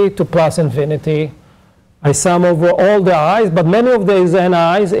infinity to plus infinity. I sum over all the i's, but many of these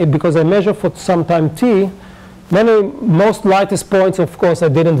ni's, because I measure for some time t, most lightest points, of course, I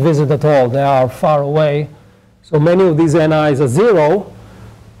didn't visit at all. They are far away. So many of these ni's are 0.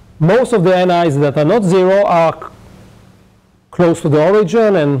 Most of the ni's that are not 0 are close to the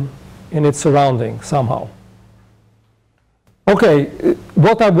origin and in its surrounding somehow. Okay,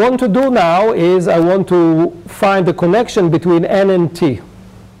 what I want to do now is I want to find the connection between n and t.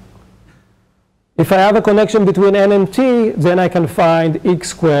 If I have a connection between n and t, then I can find x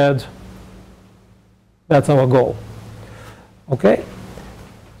squared. That's our goal. Okay?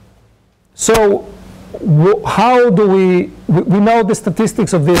 So how do we know the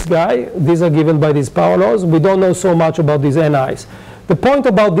statistics of this guy. These are given by these power laws. We don't know so much about these ni's. The point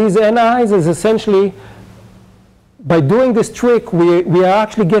about these ni's is essentially by doing this trick, we are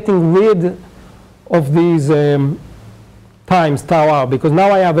actually getting rid of these times tau r, because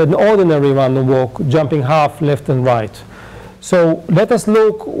now I have an ordinary random walk jumping half left and right. So let us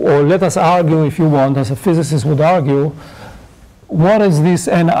look, or let us argue if you want, as a physicist would argue, what is this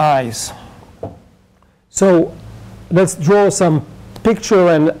ni's? So let's draw some picture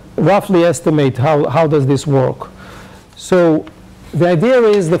and roughly estimate how does this work. So the idea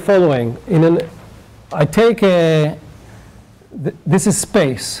is the following. I take this is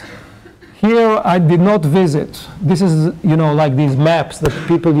space. Here I did not visit. This is, like these maps that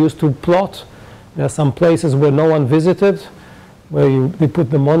people used to plot. There are some places where no one visited, where they put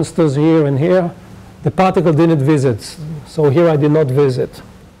the monsters here and here. The particle didn't visit, so here I did not visit.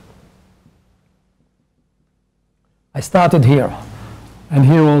 I started here, and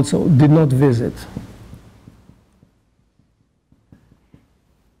here also did not visit.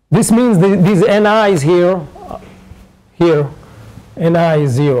 This means these ni's here, ni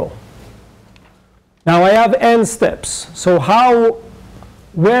is 0. Now I have n steps. So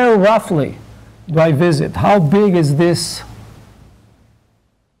where roughly do I visit? How big is this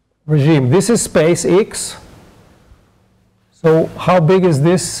regime? This is space x. So how big is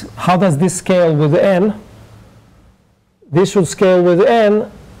this? How does this scale with n? This should scale with n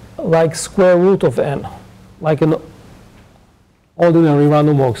like square root of n, like an ordinary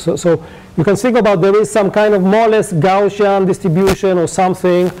random walk. So you can think about there is some kind of more or less Gaussian distribution or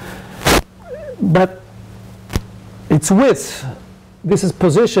something, but its width, this is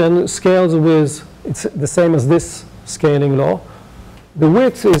position, scales with, it's the same as this scaling law. The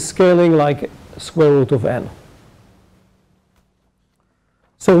width is scaling like square root of n.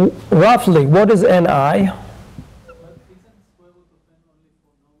 So roughly, what is ni?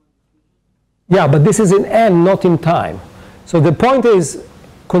 Yeah, but this is in n, not in time. So the point is,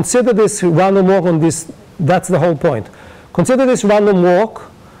 consider this random walk on this, that's the whole point. Consider this random walk,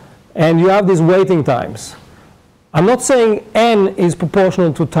 and you have these waiting times. I'm not saying n is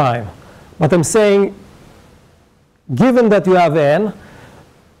proportional to time, but I'm saying, given that you have n,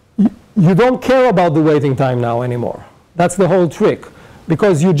 you don't care about the waiting time now anymore. That's the whole trick,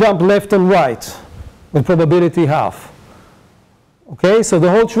 because you jump left and right with probability half. Okay, so the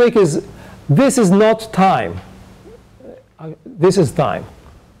whole trick is, this is not time. This is time.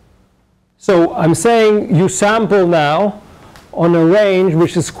 So I'm saying you sample now on a range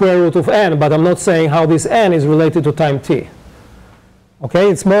which is square root of n, but I'm not saying how this n is related to time t. Okay,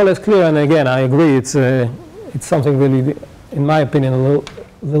 it's more or less clear, and again, I agree, it's something really, in my opinion, a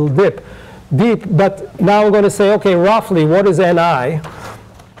little deep, but now I'm going to say, okay, roughly, what is ni?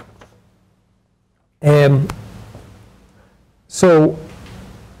 So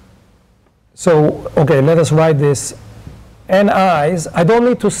okay, let us write this. ni's, I don't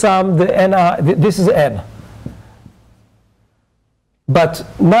need to sum the ni, this is n. But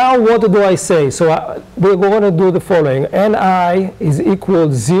now what do I say? So we're going to do the following. Ni is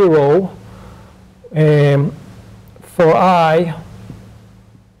equal 0 for I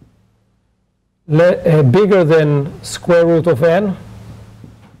bigger than square root of n,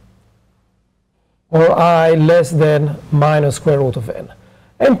 or I less than minus square root of n.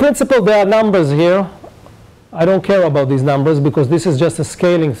 In principle, there are numbers here. I don't care about these numbers because this is just a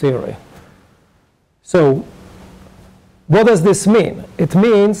scaling theory. So what does this mean? It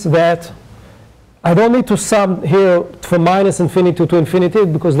means that I don't need to sum here from minus infinity to infinity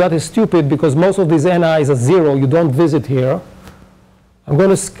because that is stupid, because most of these ni's are 0. You don't visit here. I'm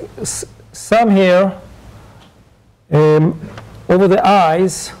going to sum here over the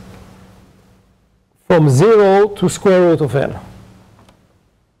i's from 0 to square root of n.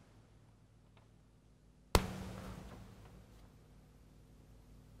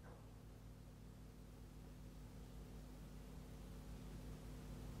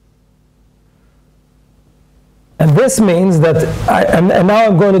 And this means that, and now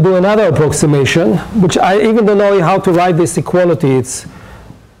I'm going to do another approximation, which I even don't know how to write this equality. It's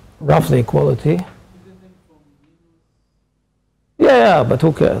roughly equality. Yeah, but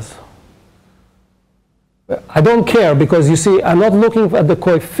who cares? I don't care because, you see, I'm not looking at the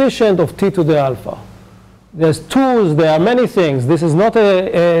coefficient of t to the alpha. There's 2's, there are many things. This is not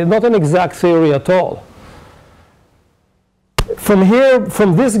not an exact theory at all. From here,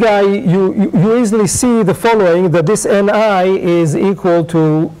 from this guy, you easily see the following, that this ni is equal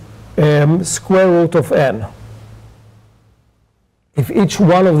to square root of n. If each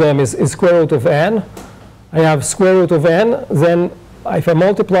one of them is square root of n, I have square root of n, then if I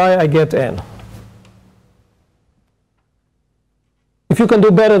multiply, I get n. If you can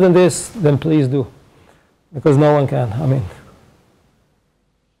do better than this, then please do, because no one can. I mean,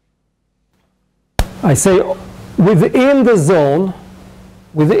 I say within the zone,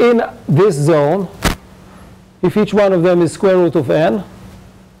 within this zone, if each one of them is square root of n,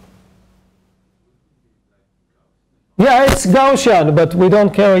 yeah, it's Gaussian, but we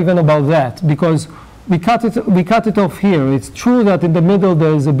don't care even about that because we cut it off here. It's true that in the middle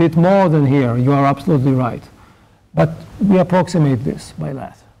there is a bit more than here. You are absolutely right. But we approximate this by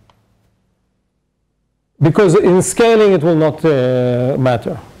that. Because in scaling it will not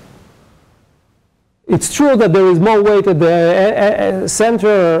matter. It's true that there is more weight at the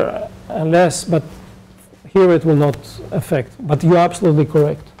center and less, but here it will not affect. But you're absolutely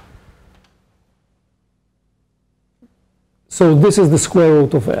correct. So this is the square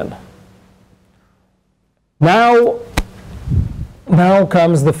root of n. Now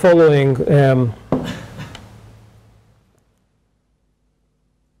comes the following.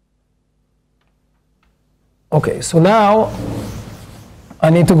 Okay, so now I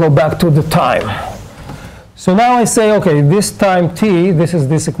need to go back to the time. So now I say, okay, this time t,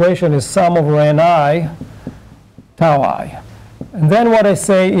 this equation is sum over ni tau I. And then what I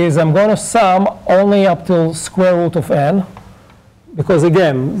say is I'm going to sum only up till square root of n, because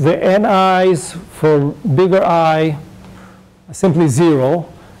again, the ni's for bigger I are simply 0.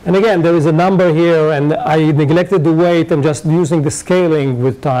 And again, there is a number here, and I neglected the weight. I'm just using the scaling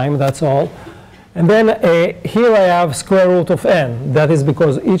with time, that's all. And then here I have square root of n. That is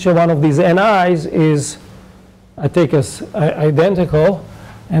because each one of these ni's is, I take as identical.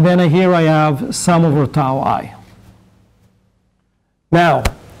 And then here I have sum over tau I. Now,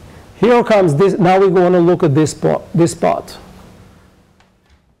 here comes this. Now we're going to look at this part.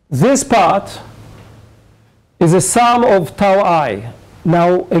 This part is a sum of tau I.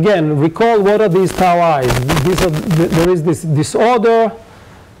 Now, again, recall what are these tau i's. There is this disorder.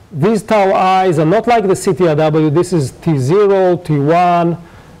 These tau i's are not like the CTRW. This is T0, T1,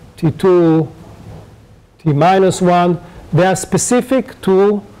 T2, T minus 1. They are specific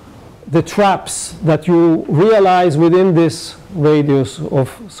to the traps that you realize within this radius of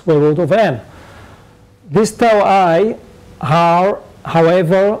square root of n. These tau I are,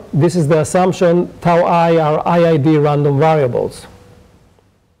 however, this is the assumption, tau I are IID random variables,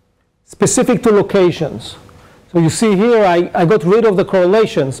 specific to locations. So you see here, I got rid of the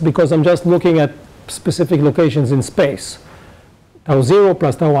correlations because I'm just looking at specific locations in space. Tau 0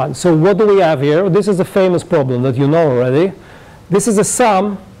 plus tau 1. So what do we have here? This is a famous problem that you know already. This is a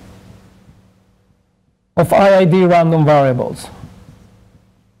sum of IID random variables.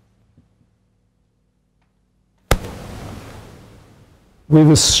 With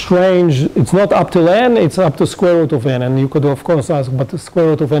a strange, it's not up to n, it's up to square root of n. And you could of course ask, but the square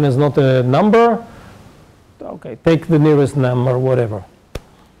root of n is not a number. Okay, take the nearest number, whatever.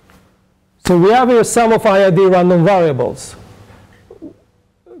 So we have here sum of IID random variables.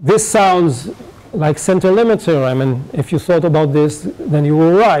 This sounds like center limit theorem, and if you thought about this, then you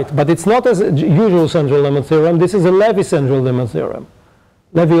were right. But it's not as usual central limit theorem. This is a Levy central limit theorem.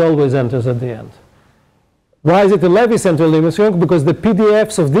 Levy always enters at the end. Why is it a Levy central limit theorem? Because the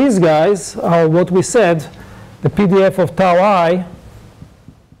PDFs of these guys are what we said, the PDF of tau I.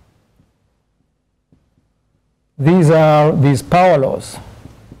 These are these power laws.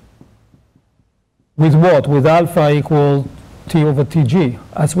 With what? With alpha equal T over Tg,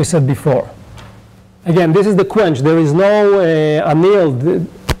 as we said before. Again, this is the quench. There is no annealed.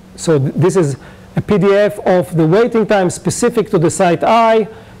 So this is a PDF of the waiting time specific to the site I.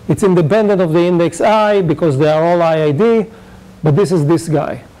 It's independent of the index I because they are all IID. But this is this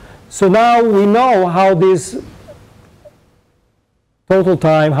guy. So now we know how this total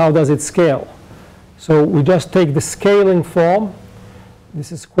time, how does it scale. So we just take the scaling form.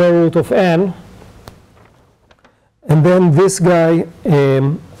 This is square root of n. And then this guy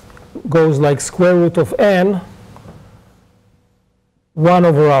goes like square root of n, 1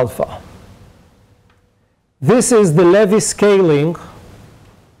 over alpha. This is the Levy scaling.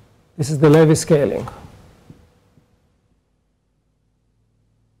 This is the Levy scaling.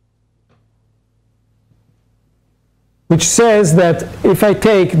 Which says that if I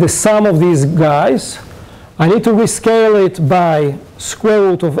take the sum of these guys, I need to rescale it by square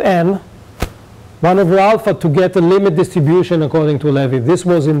root of n, 1 over alpha, to get a limit distribution according to Levy. This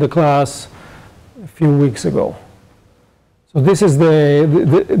was in the class a few weeks ago. So this is where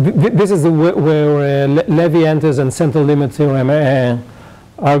Levy enters and central limit theorem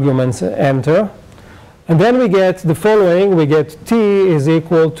arguments enter. And then we get the following. We get T is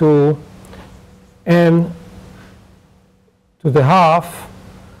equal to n to the half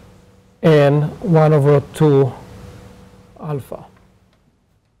n 1 over 2 alpha.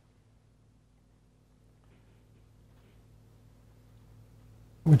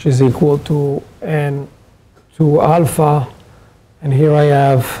 Which is equal to n 2 alpha, and here I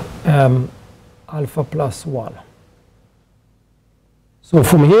have alpha plus 1. So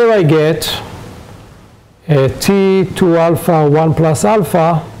from here I get T 2 alpha 1 plus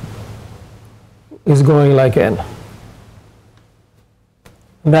alpha is going like n.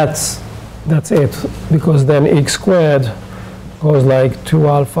 That's it, because then x squared goes like 2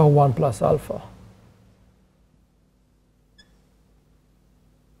 alpha 1 plus alpha.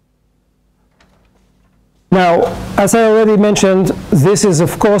 Now, as I already mentioned, this is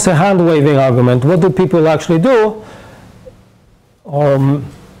of course a hand-waving argument. What do people actually do?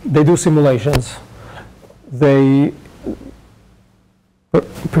 They do simulations. They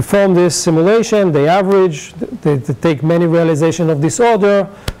perform this simulation, they average, they take many realizations of disorder,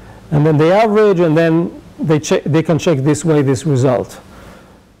 and then they average, and then they can check this way this result.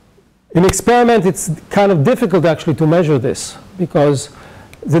 In experiment, it's kind of difficult actually to measure this, because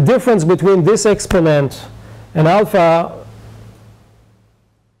the difference between this exponent and alpha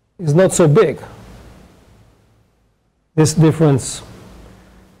is not so big. This difference,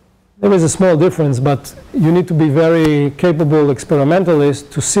 there is a small difference, but you need to be very capable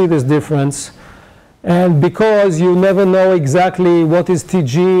experimentalist to see this difference. And because you never know exactly what is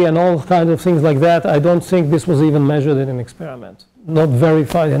TG and all kinds of things like that, I don't think this was even measured in an experiment, not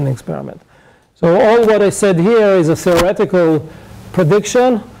verified in an experiment. So all what I said here is a theoretical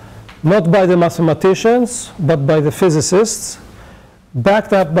prediction, not by the mathematicians, but by the physicists,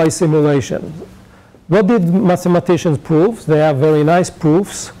 backed up by simulation. What did mathematicians prove? They have very nice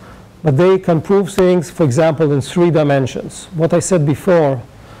proofs, but they can prove things, for example, in 3 dimensions. What I said before,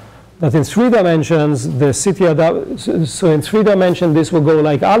 that in 3 dimensions, the CT, so in 3 dimensions, this will go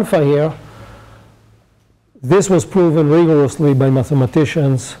like alpha here. This was proven rigorously by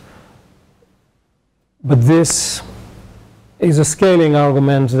mathematicians, but this is a scaling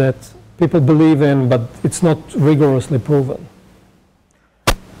argument that people believe in, but it's not rigorously proven.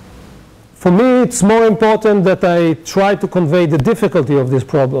 For me, it's more important that I try to convey the difficulty of this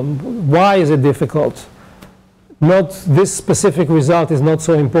problem. Why is it difficult? Not this specific result is not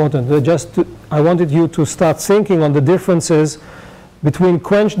so important. I wanted you to start thinking on the differences between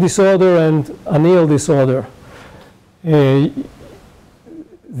quenched disorder and annealed disorder.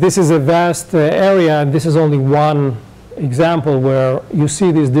 This is a vast area, and this is only one example where you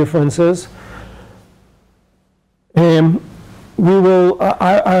see these differences.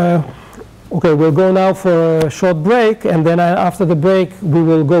 Okay, we'll go now for a short break, and then after the break we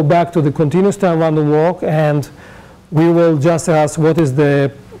will go back to the continuous time random walk, and we will just ask what is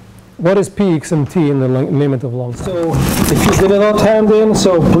Px and T in the limit of long time. So if you did not hand in,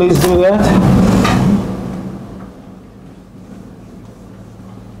 so please do that.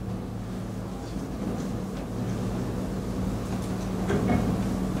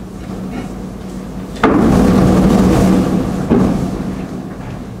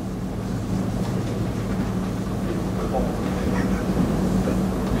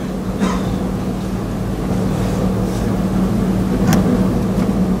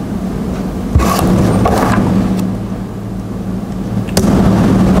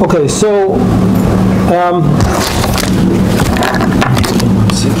 Okay, so one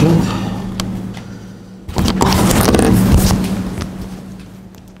second.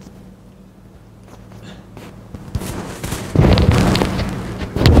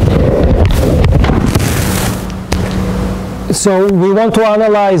 So we want to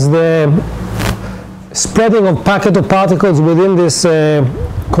analyze the spreading of packet of particles within this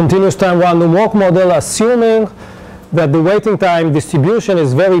continuous time random walk model, assuming that the waiting time distribution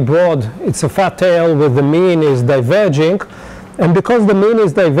is very broad. It's a fat tail with the mean is diverging. And because the mean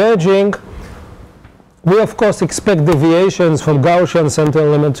is diverging, we of course expect deviations from Gaussian central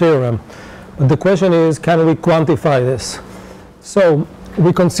limit theorem. But the question is, can we quantify this? So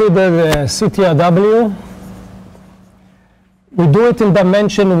we consider the CTRW. We do it in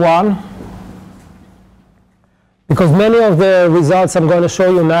dimension 1, because many of the results I'm going to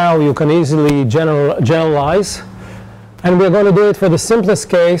show you now you can easily generalize. And we're going to do it for the simplest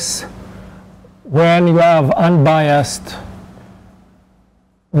case when you have unbiased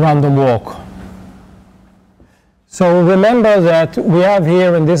random walk. So remember that we have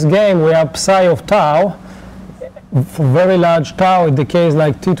here in this game, we have psi of tau. For very large tau, it decays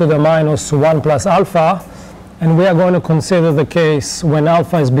like t to the minus 1 plus alpha. And we are going to consider the case when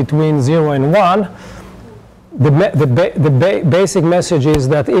alpha is between 0 and 1. The basic message is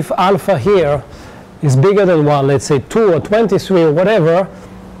that if alpha here is bigger than 1, let's say 2 or 23 or whatever,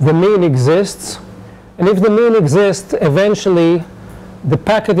 the mean exists. And if the mean exists, eventually the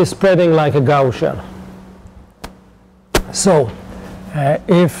packet is spreading like a Gaussian. So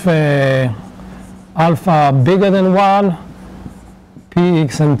if alpha bigger than 1,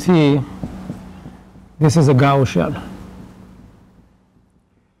 px and t, this is a Gaussian.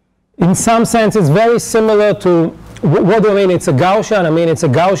 In some sense, it's very similar to, what do I mean it's a Gaussian? I mean it's a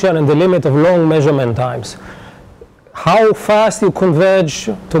Gaussian in the limit of long measurement times. How fast you converge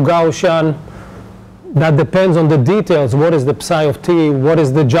to Gaussian, that depends on the details. What is the psi of t? What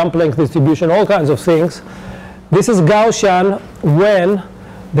is the jump length distribution? All kinds of things. This is Gaussian when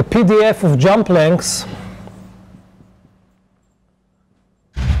the PDF of jump lengths,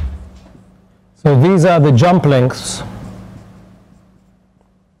 so these are the jump lengths.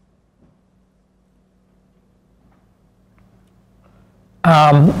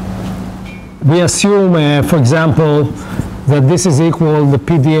 We assume, for example, that this is equal to the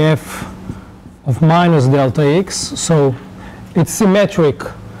PDF of minus delta x. So it's symmetric.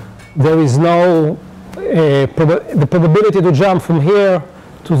 There is no, the probability to jump from here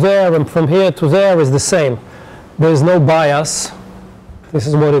to there and from here to there is the same. There is no bias. This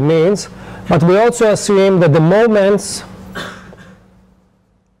is what it means. But we also assume that the moments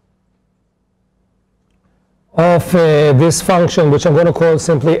of this function, which I'm going to call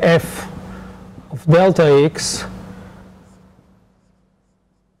simply f of delta x,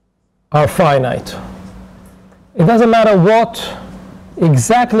 are finite. It doesn't matter what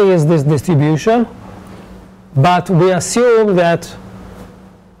exactly is this distribution, but we assume that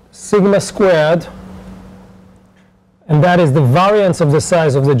sigma squared, and that is the variance of the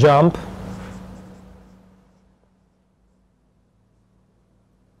size of the jump,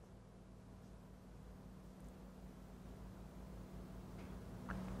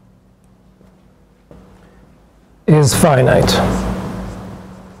 is finite.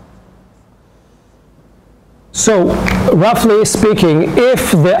 So roughly speaking,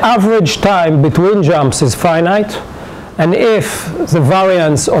 if the average time between jumps is finite, and if the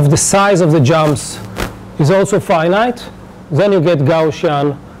variance of the size of the jumps is also finite, then you get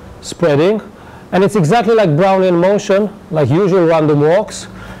Gaussian spreading. And it's exactly like Brownian motion, like usual random walks.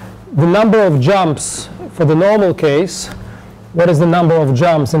 The number of jumps for the normal case, what is the number of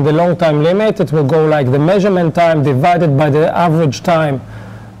jumps in the long time limit? It will go like the measurement time divided by the average time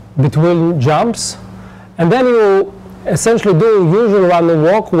between jumps. And then you essentially do usual random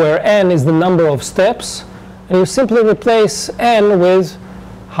walk where n is the number of steps. And you simply replace n with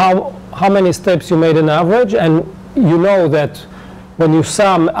how many steps you made in average. And you know that when you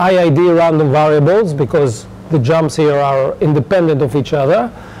sum IID random variables, because the jumps here are independent of each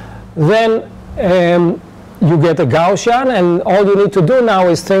other, then you get a Gaussian, and all you need to do now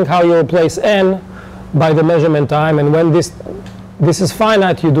is think how you replace n by the measurement time, and when this is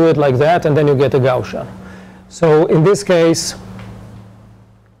finite, you do it like that, and then you get a Gaussian. So in this case,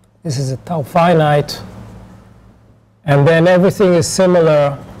 this is a tau finite, and then everything is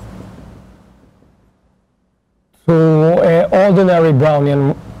similar to ordinary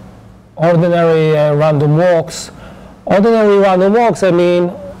Brownian, ordinary random walks. Ordinary random walks, I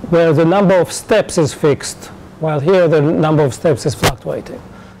mean, where the number of steps is fixed, while here the number of steps is fluctuating,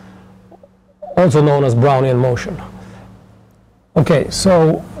 also known as Brownian motion. Okay,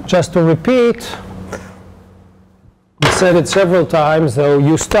 so just to repeat, we said it several times, though.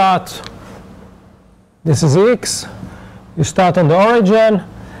 You start, this is x, you start on the origin,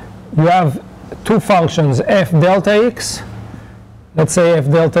 you have two functions, f delta x. Let's say f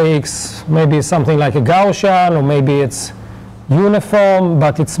delta x maybe is something like a Gaussian, or maybe it's uniform,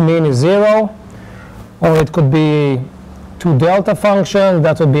 but its mean is 0. Or it could be two delta functions,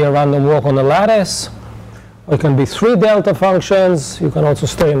 that would be a random walk on a lattice. Or it can be three delta functions, you can also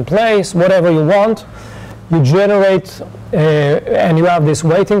stay in place, whatever you want. You generate, and you have this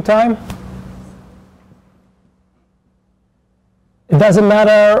waiting time. It doesn't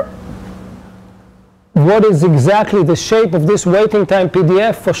matter what is exactly the shape of this waiting time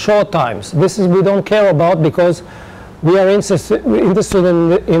PDF for short times. This is we don't care about, because we are interested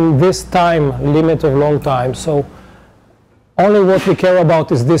in this time limit of long time. So only what we care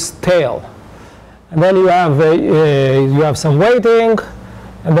about is this tail. And then you have some waiting,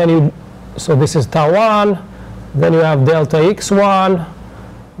 and then so this is tau 1, then you have delta x1,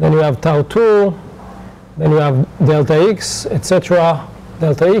 then you have tau 2, then you have delta x, etc.,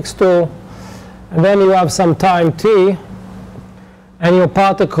 delta x2, and then you have some time t, and your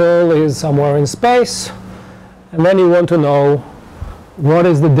particle is somewhere in space, and then you want to know what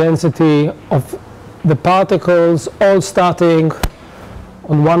is the density of the particles all starting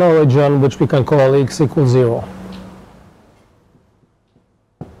on one origin, which we can call x equals 0.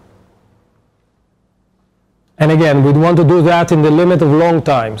 And again, we'd want to do that in the limit of long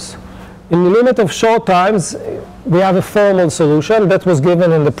times. In the limit of short times, we have a formal solution that was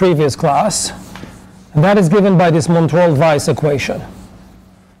given in the previous class, and that is given by this Montrol-Weiss equation.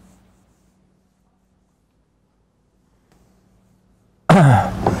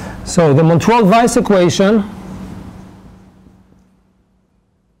 So the Montrol-Weiss equation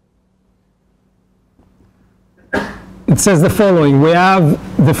it says the following. We have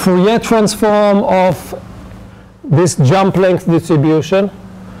the Fourier transform of this jump length distribution,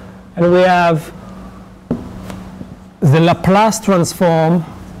 and we have the Laplace transform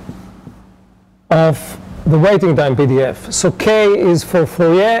of the waiting time PDF. So K is for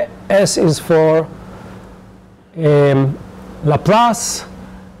Fourier, S is for Laplace,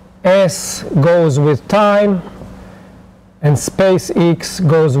 S goes with time, and space X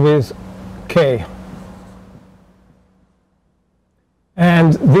goes with K.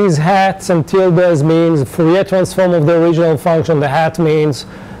 And these hats and tildes means Fourier transform of the original function. The hat means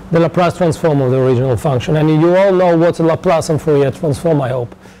the Laplace transform of the original function. And you all know what's a Laplace and Fourier transform, I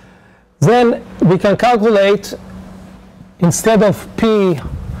hope. Then we can calculate, instead of P,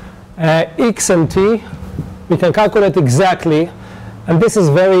 X and T, we can calculate exactly, and this is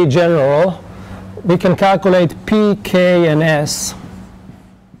very general, we can calculate P, K, and S.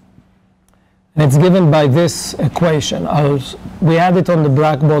 And it's given by this equation. We had it on the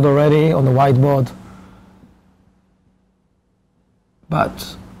blackboard already, on the whiteboard.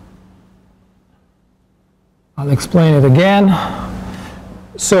 But I'll explain it again.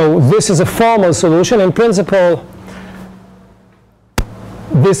 So this is a formal solution. In principle,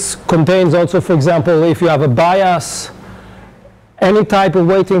 this contains also, for example, if you have a bias, any type of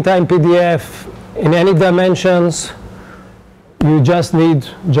waiting time PDF in any dimensions, you just need,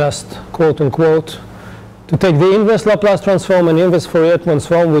 quote unquote, to take the inverse Laplace transform and inverse Fourier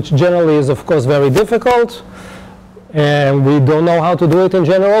transform, which generally is, of course, very difficult. And we don't know how to do it in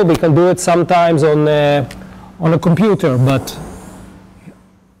general. We can do it sometimes on a computer, but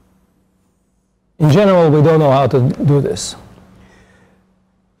in general, we don't know how to do this.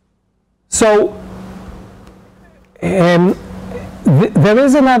 So there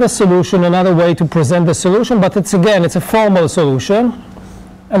is another solution, another way to present the solution, but it's a formal solution,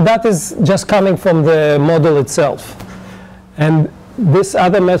 and that is just coming from the model itself. And this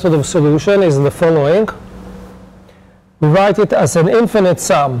other method of solution is the following. We write it as an infinite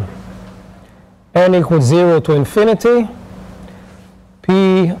sum, n equals 0 to infinity,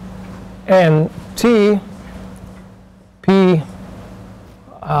 p n t, p,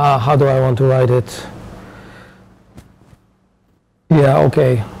 how do I want to write it? Yeah,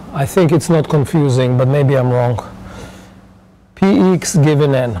 okay. I think it's not confusing, but maybe I'm wrong. Px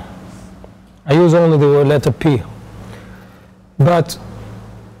given n. I use only the letter p. But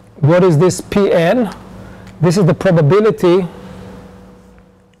what is this Pn? This is the probability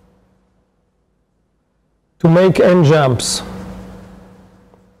to make n jumps.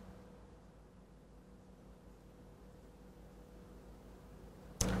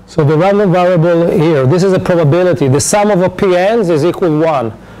 So the random variable here, this is a probability. The sum of Pn's is equal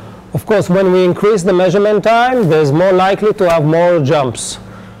 1. Of course, when we increase the measurement time, there's more likely to have more jumps.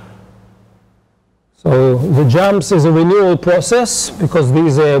 So the jumps is a renewal process because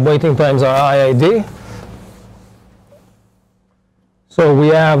these waiting times are IID. So we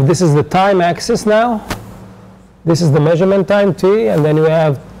have, this is the time axis now. This is the measurement time t, and then we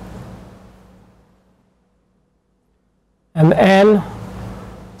have an n.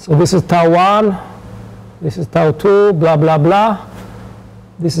 So this is tau 1, this is tau 2, blah, blah, blah.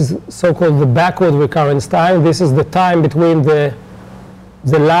 This is so-called the backward recurrence time. This is the time between the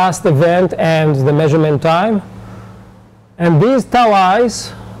last event and the measurement time. And these tau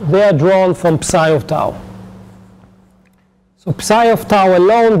i's, they are drawn from psi of tau. So psi of tau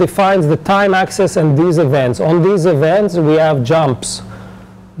alone defines the time axis and these events. On these events, we have jumps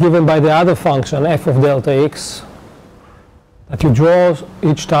given by the other function, f of delta x, that you draw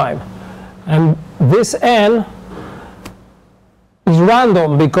each time. And this n is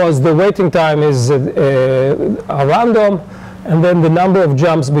random because the waiting time is random, and then the number of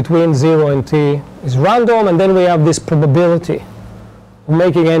jumps between 0 and t is random, and then we have this probability of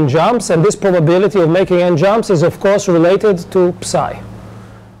making n jumps, and this probability of making n jumps is of course related to psi.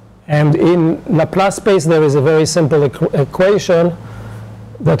 And in Laplace space there is a very simple equation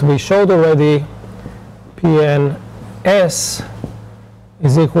that we showed already. Pn s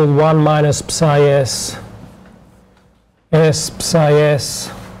is equal to 1 minus psi s, s psi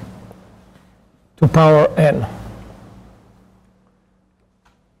s to power n.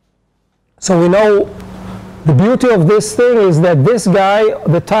 So we know the beauty of this thing is that this guy,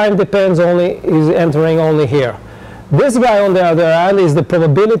 the time depends only, is entering only here. This guy, on the other hand, is the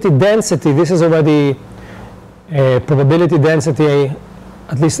probability density. This is already a probability density,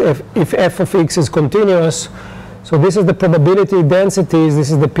 at least if f of x is continuous. So this is the probability densities. This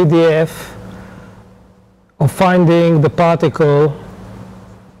is the PDF of finding the particle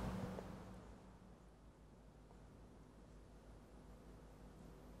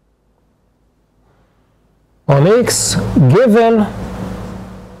on x, given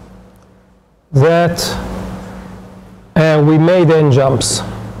that we made n jumps.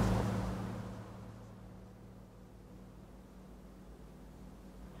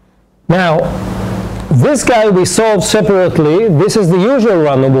 Now, this guy we solve separately. This is the usual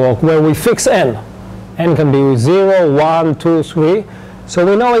random walk where we fix n. N can be 0, 1, 2, 3. So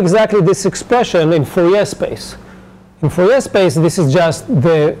we know exactly this expression in Fourier space. In Fourier space, this is just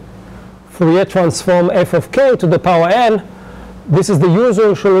the Fourier transform f of k to the power n. This is the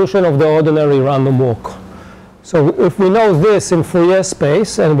usual solution of the ordinary random walk. So if we know this in Fourier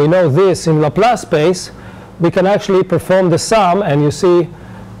space and we know this in Laplace space, we can actually perform the sum, and you see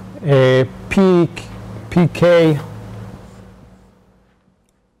pk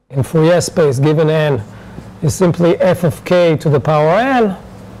in Fourier space given n is simply f of k to the power n.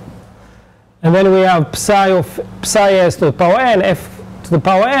 And then we have psi s to the power n, f to the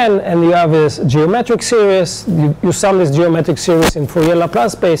power n, and you have this geometric series. You sum this geometric series in Fourier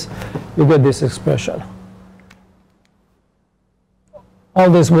Laplace space, you get this expression. All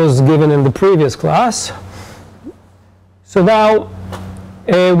this was given in the previous class. So now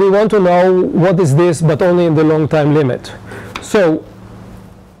we want to know what is this, but only in the long time limit. So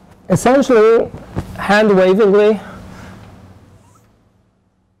essentially, hand-wavingly,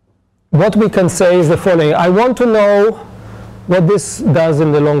 what we can say is the following. I want to know what this does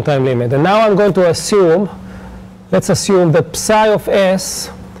in the long time limit. And now I'm going to assume, let's assume that psi of s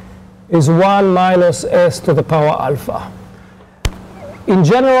is 1 minus s to the power alpha. In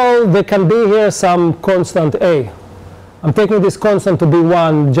general, there can be here some constant a. I'm taking this constant to be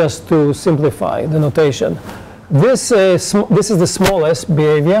 1 just to simplify the notation. This is the smallest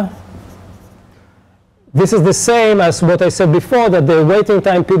behavior. This is the same as what I said before, that the waiting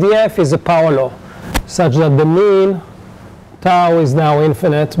time PDF is a power law, such that the mean tau is now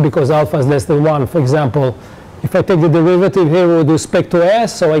infinite because alpha is less than 1. For example, if I take the derivative here with respect to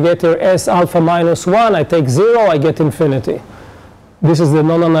s, so I get here s alpha minus 1, I take 0, I get infinity. This is the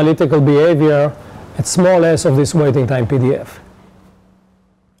non-analytical behavior at small s of this waiting time PDF.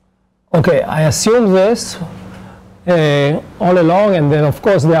 Okay, I assume this all along, and then of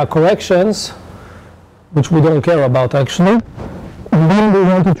course there are corrections, which we don't care about actually. And then we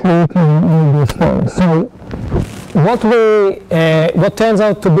want to treat in this form. So what turns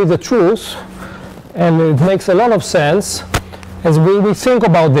out to be the truth, and it makes a lot of sense, as we think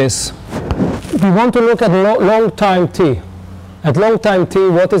about this. We want to look at long time t. At long time t,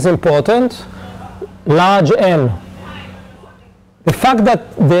 what is important? Large n. The fact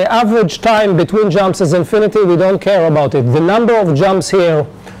that the average time between jumps is infinity, we don't care about it. The number of jumps here,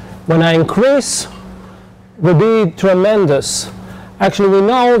 when I increase, will be tremendous. Actually, we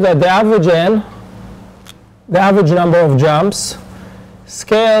know that the average n, the average number of jumps,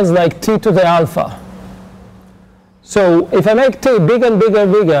 scales like t to the alpha. So if I make t bigger and bigger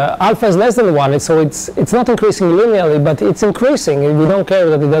and bigger, alpha is less than 1, so it's not increasing linearly, but it's increasing. We don't care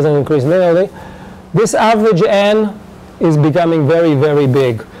that it doesn't increase linearly. This average n is becoming very, very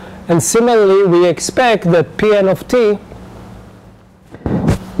big. And similarly, we expect that Pn of t,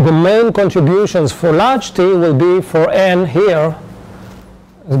 the main contributions for large t will be for n here,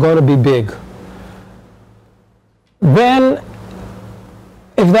 is going to be big. Then,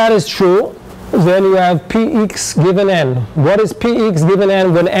 if that is true, then you have px given n. What is px given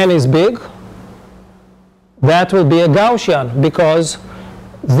n when n is big? That will be a Gaussian, because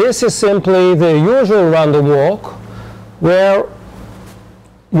this is simply the usual random walk where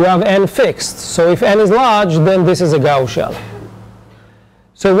you have n fixed. So if n is large, then this is a Gaussian.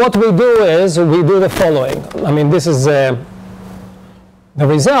 So what we do is we do the following. I mean, this is the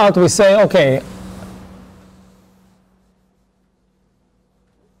result. We say, okay,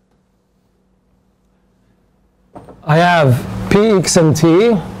 I have px and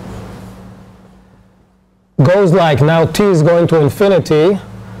t goes like, now t is going to infinity,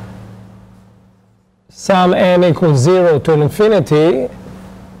 sum n equals 0 to infinity,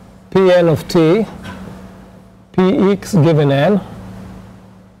 Pn of t, px given n.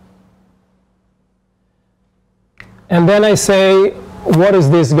 And then I say, what is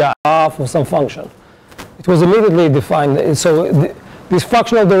this guy? For some function. It was immediately defined. So these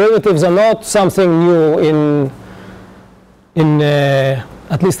fractional derivatives are not something new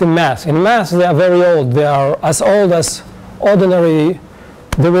at least in math. In math, they are very old. They are as old as ordinary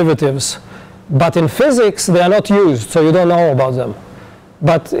derivatives. But in physics, they are not used, so you don't know about them.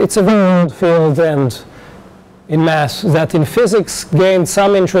 But it's a very old field, and in math, that in physics gained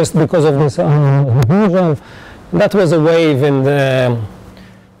some interest because of this diffusion. That was a wave in the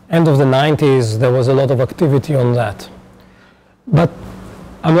end of the 90s. There was a lot of activity on that. But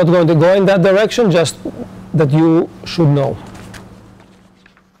I'm not going to go in that direction, just that you should know.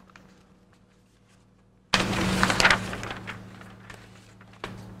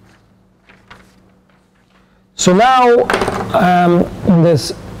 So now, in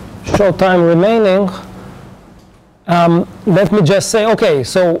this short time remaining, let me just say, okay,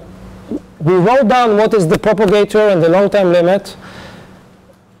 so we wrote down what is the propagator and the long-time limit,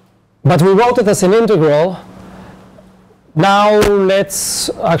 but we wrote it as an integral. Now let's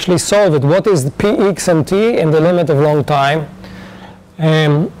actually solve it. What is the px and t in the limit of long time?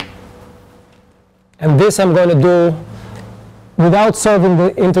 And this I'm going to do without solving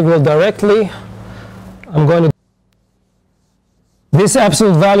the integral directly. I'm going to. This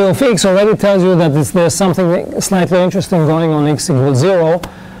absolute value of x already tells you that there's something slightly interesting going on x equals 0,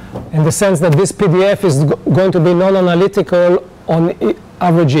 in the sense that this PDF is going to be non-analytical on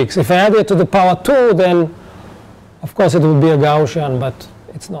average x. If I add it to the power 2, then of course it would be a Gaussian, but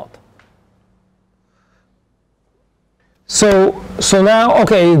it's not. So now,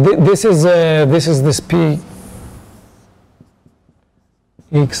 okay, this is this p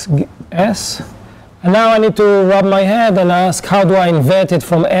x s. And now I need to rub my head and ask, how do I invert it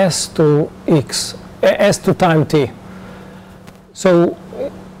from s to x, s to time t? So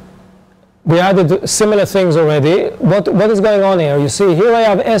we added similar things already. What is going on here? You see, here I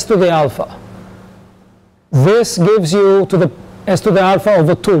have s to the alpha. This gives you to the s to the alpha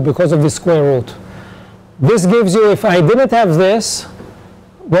over 2 because of the square root. This gives you, if I didn't have this,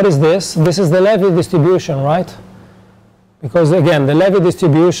 what is this? This is the Levy distribution, right? Because again, the Levy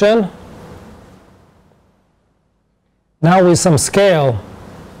distribution, now with some scale,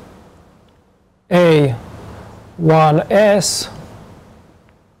 A1s,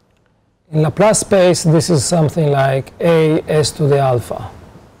 in Laplace space, this is something like a s to the alpha.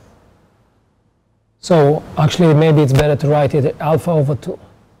 So actually, maybe it's better to write it alpha over 2.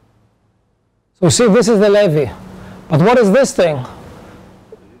 So see, this is the Levy. But what is this thing?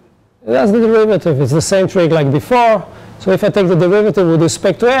 That's the derivative. It's the same trick like before. So if I take the derivative with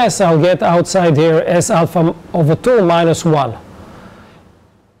respect to s, I'll get outside here s alpha over 2 minus 1.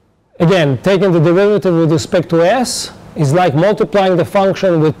 Again, taking the derivative with respect to s is like multiplying the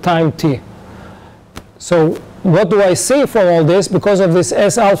function with time t. So what do I see from all this? Because of this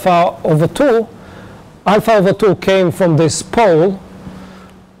s alpha over 2 came from this pole.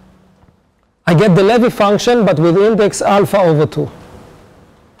 I get the Levy function, but with index alpha over 2.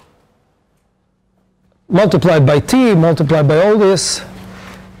 Multiplied by t, multiplied by all this.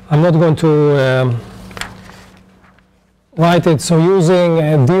 I'm not going to write it. So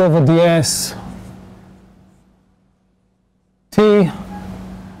using d over ds t,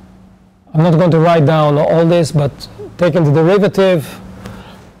 I'm not going to write down all this, but taking the derivative,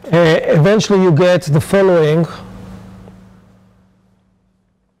 eventually you get the following.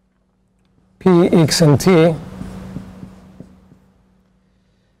 P, x, and t.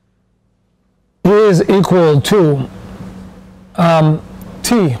 equal to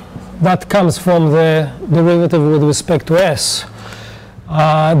t. That comes from the derivative with respect to s.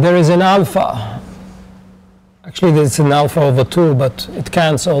 There is an alpha. Actually, it's an alpha over 2, but it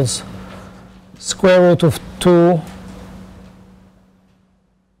cancels. Square root of 2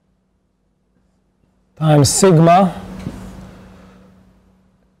 times sigma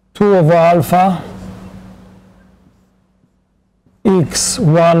 2 over alpha x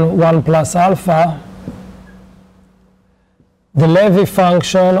 1 plus alpha. The Levy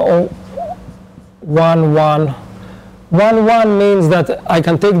function of 1, 1. 1, 1 means that I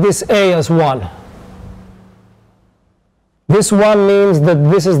can take this a as 1. This 1 means that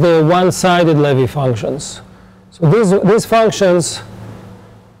this is the one-sided Levy functions. So these functions,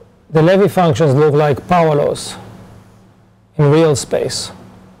 the Levy functions, look like power laws in real space.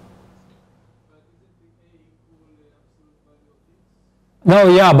 No,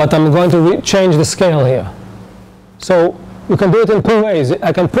 yeah, but I'm going to change the scale here. So you can do it in 2 ways.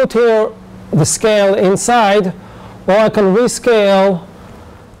 I can put here the scale inside, or I can rescale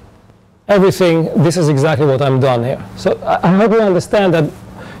everything. This is exactly what I'm done here. So I hope you understand that.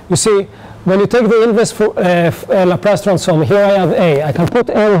 You see, when you take the inverse for, Laplace transform, here I have a. I can put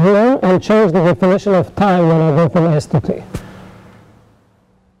a here and change the definition of time when I go from s to t.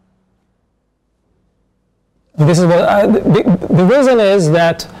 And this is what the reason is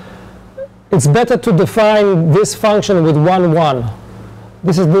that it's better to define this function with 1, 1.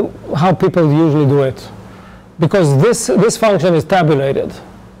 This is how people usually do it, because this function is tabulated.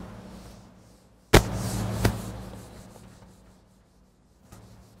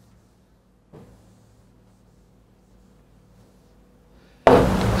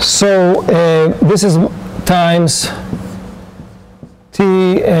 So this is times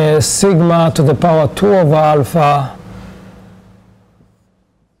t sigma to the power 2 over alpha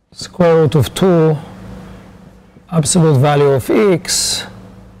square root of 2 absolute value of x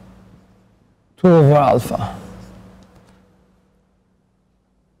 2 over alpha.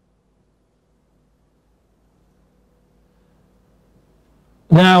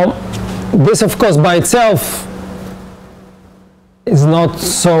 Now, this of course by itself is not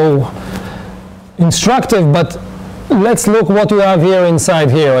so instructive, but let's look what you have here inside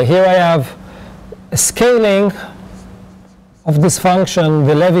here. Here I have a scaling of this function,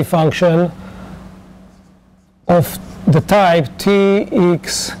 the Levy function, of the type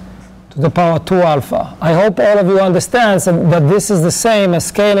tx to the power 2 alpha. I hope all of you understand that this is the same as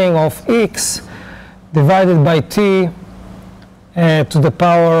scaling of x divided by t to the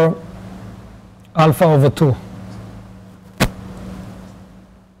power alpha over 2.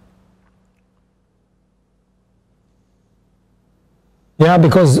 Yeah,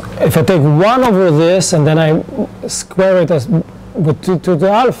 because if I take 1 over this and then I square it as with t to the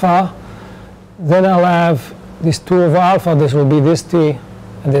alpha, then I'll have this 2 over alpha, this will be this t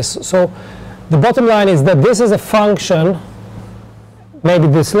and this. So the bottom line is that this is a function, maybe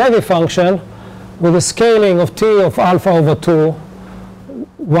this Levy function, with a scaling of t of alpha over 2,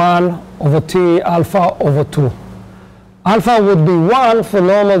 1 over t alpha over 2. Alpha would be 1 for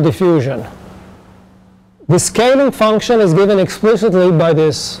normal diffusion. The scaling function is given explicitly by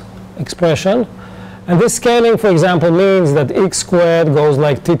this expression. And this scaling, for example, means that x squared goes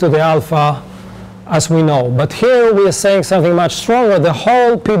like t to the alpha, as we know. But here we are saying something much stronger. The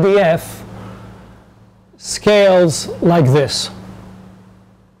whole PDF scales like this.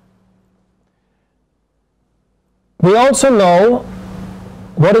 We also know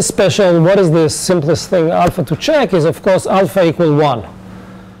what is special, what is the simplest thing alpha to check is, of course, alpha equal 1.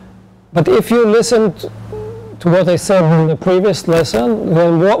 But if you listen to what I said in the previous lesson,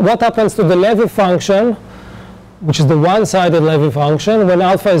 then what happens to the Levy function, which is the one-sided Levy function, when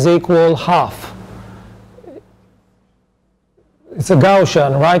alpha is equal half? It's a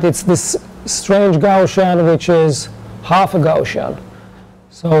Gaussian, right? It's this strange Gaussian, which is half a Gaussian.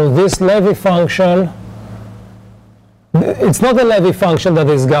 So this Levy function, it's not a Levy function that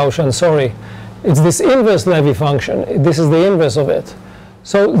is Gaussian, sorry. It's this inverse Levy function. This is the inverse of it.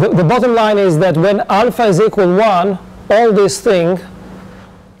 So the bottom line is that when alpha is equal 1, all this thing,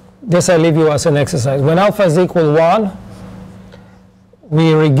 this I leave you as an exercise. When alpha is equal 1,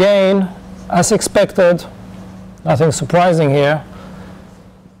 we regain, as expected, nothing surprising here,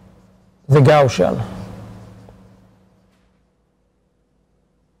 the Gaussian.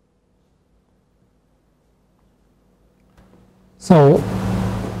 So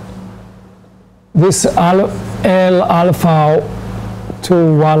this L alpha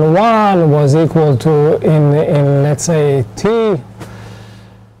 2, 1, 1 was equal to, in let's say, t,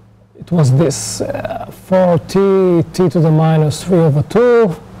 it was this 4t, t to the minus 3 over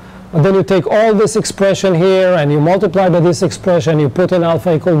 2, But then you take all this expression here and you multiply by this expression, you put in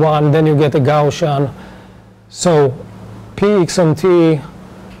alpha equal 1, then you get a Gaussian. So Px on t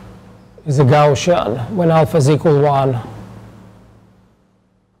is a Gaussian when alpha is equal 1,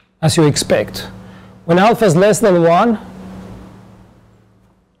 as you expect. When alpha is less than 1,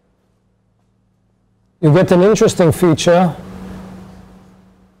 you get an interesting feature.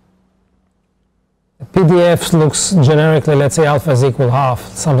 PDF looks generically, let's say alpha is equal half,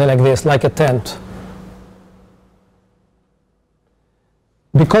 something like this, like a tenth.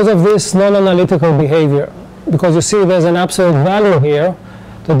 Because of this non-analytical behavior, because you see there's an absolute value here,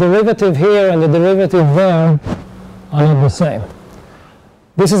 the derivative here and the derivative there are not the same.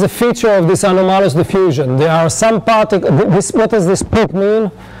 This is a feature of this anomalous diffusion. There are some particles, what does this peak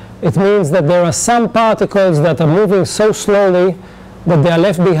mean? It means that there are some particles that are moving so slowly that they are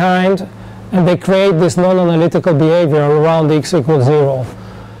left behind, and they create this non-analytical behavior around x equals 0.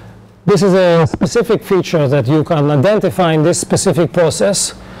 This is a specific feature that you can identify in this specific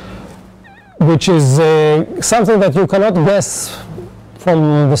process, which is something that you cannot guess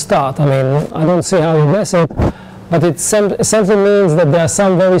from the start. I mean, I don't see how you guess it, but it essentially means that there are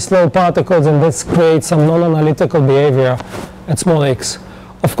some very slow particles, and this creates some non-analytical behavior at small x.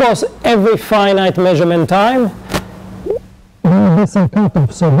 Of course, every finite measurement time, this is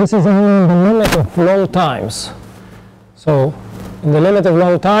cutoff. So this is only in the limit of long times. So in the limit of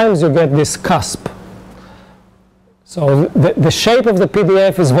long times, you get this cusp. So the shape of the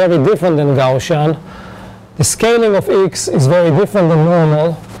PDF is very different than Gaussian. The scaling of x is very different than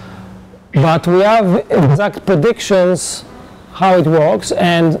normal. But we have exact predictions how it works.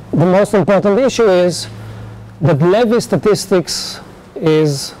 And the most important issue is that Levy statistics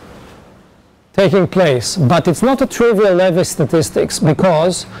is taking place, but it's not a trivial Levy statistics,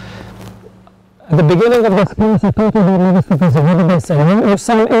 because at the beginning of this course I talked about Levy statistics. What did I say? You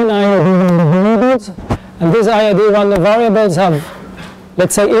sum in IID random variables, and these IID random variables have,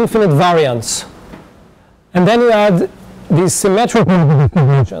 let's say, infinite variance. And then you add these symmetrical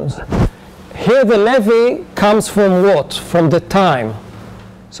distributions. Here the Levy comes from what? From the time.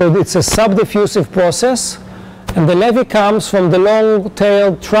 So it's a subdiffusive process. And the Levy comes from the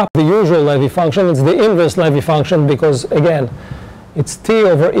long-tailed trap, the usual Levy function. It's the inverse Levy function because, again, it's t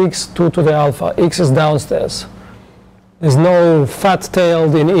over x 2 to the alpha. X is downstairs. There's no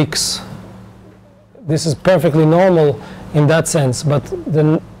fat-tailed in x. This is perfectly normal in that sense, but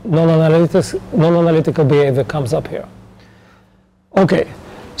the non-analytical behavior comes up here. Okay,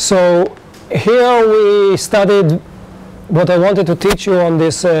 so here we studied what I wanted to teach you on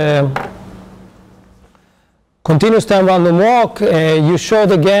this continuous time random walk. You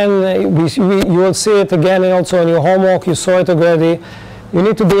showed again, you will see it again also in your homework, you saw it already. You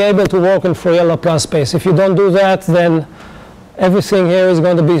need to be able to work in Fourier Laplace space. If you don't do that, then everything here is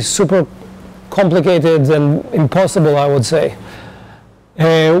going to be super complicated and impossible, I would say.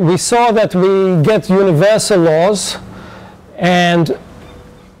 We saw that we get universal laws, and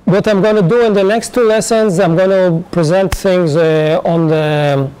what I'm going to do in the next two lessons, I'm going to present things on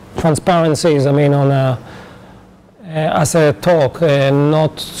the transparencies, I mean on as a talk,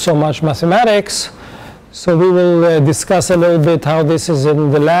 not so much mathematics. So we will discuss a little bit how this is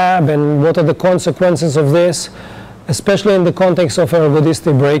in the lab and what are the consequences of this, especially in the context of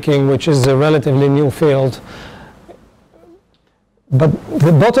ergodistic braking, which is a relatively new field. But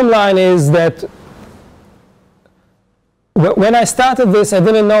the bottom line is that when I started this, I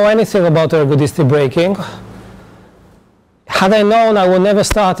didn't know anything about ergodistic braking. Had I known, I would never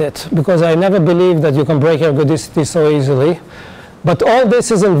start it, because I never believed that you can break ergodicity so easily. But all this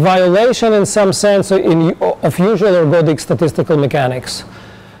is in violation, in some sense, of usual ergodic statistical mechanics.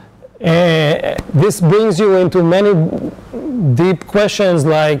 This brings you into many deep questions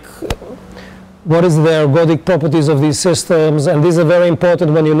like, what is the ergodic properties of these systems? And these are very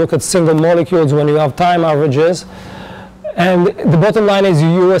important when you look at single molecules, when you have time averages. And the bottom line is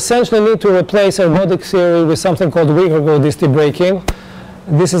you essentially need to replace ergodic theory with something called weak ergodicity braking.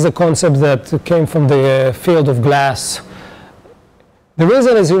 This is a concept that came from the field of glass. The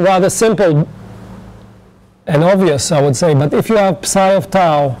reason is rather simple and obvious, I would say, but if you have psi of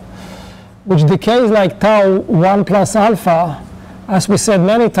tau, which decays like tau 1 plus alpha, as we said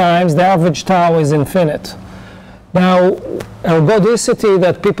many times, the average tau is infinite. Now, ergodicity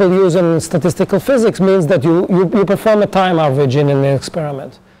that people use in statistical physics means that you perform a time average in an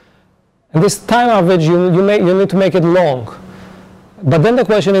experiment. And this time average, you need to make it long. But then the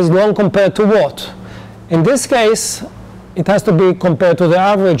question is, long compared to what? In this case, it has to be compared to the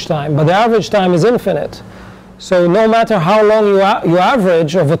average time, but the average time is infinite. So no matter how long you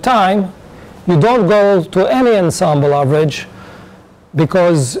average over time, you don't go to any ensemble average,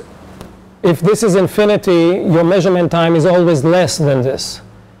 because if this is infinity, your measurement time is always less than this.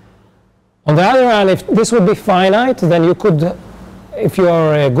 On the other hand, if this would be finite, then you could, if you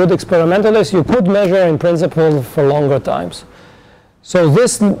are a good experimentalist, you could measure in principle for longer times. So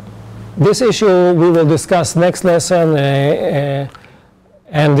this issue we will discuss next lesson, and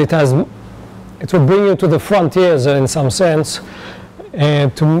it will bring you to the frontiers in some sense,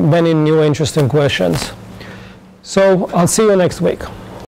 to many new interesting questions. So I'll see you next week.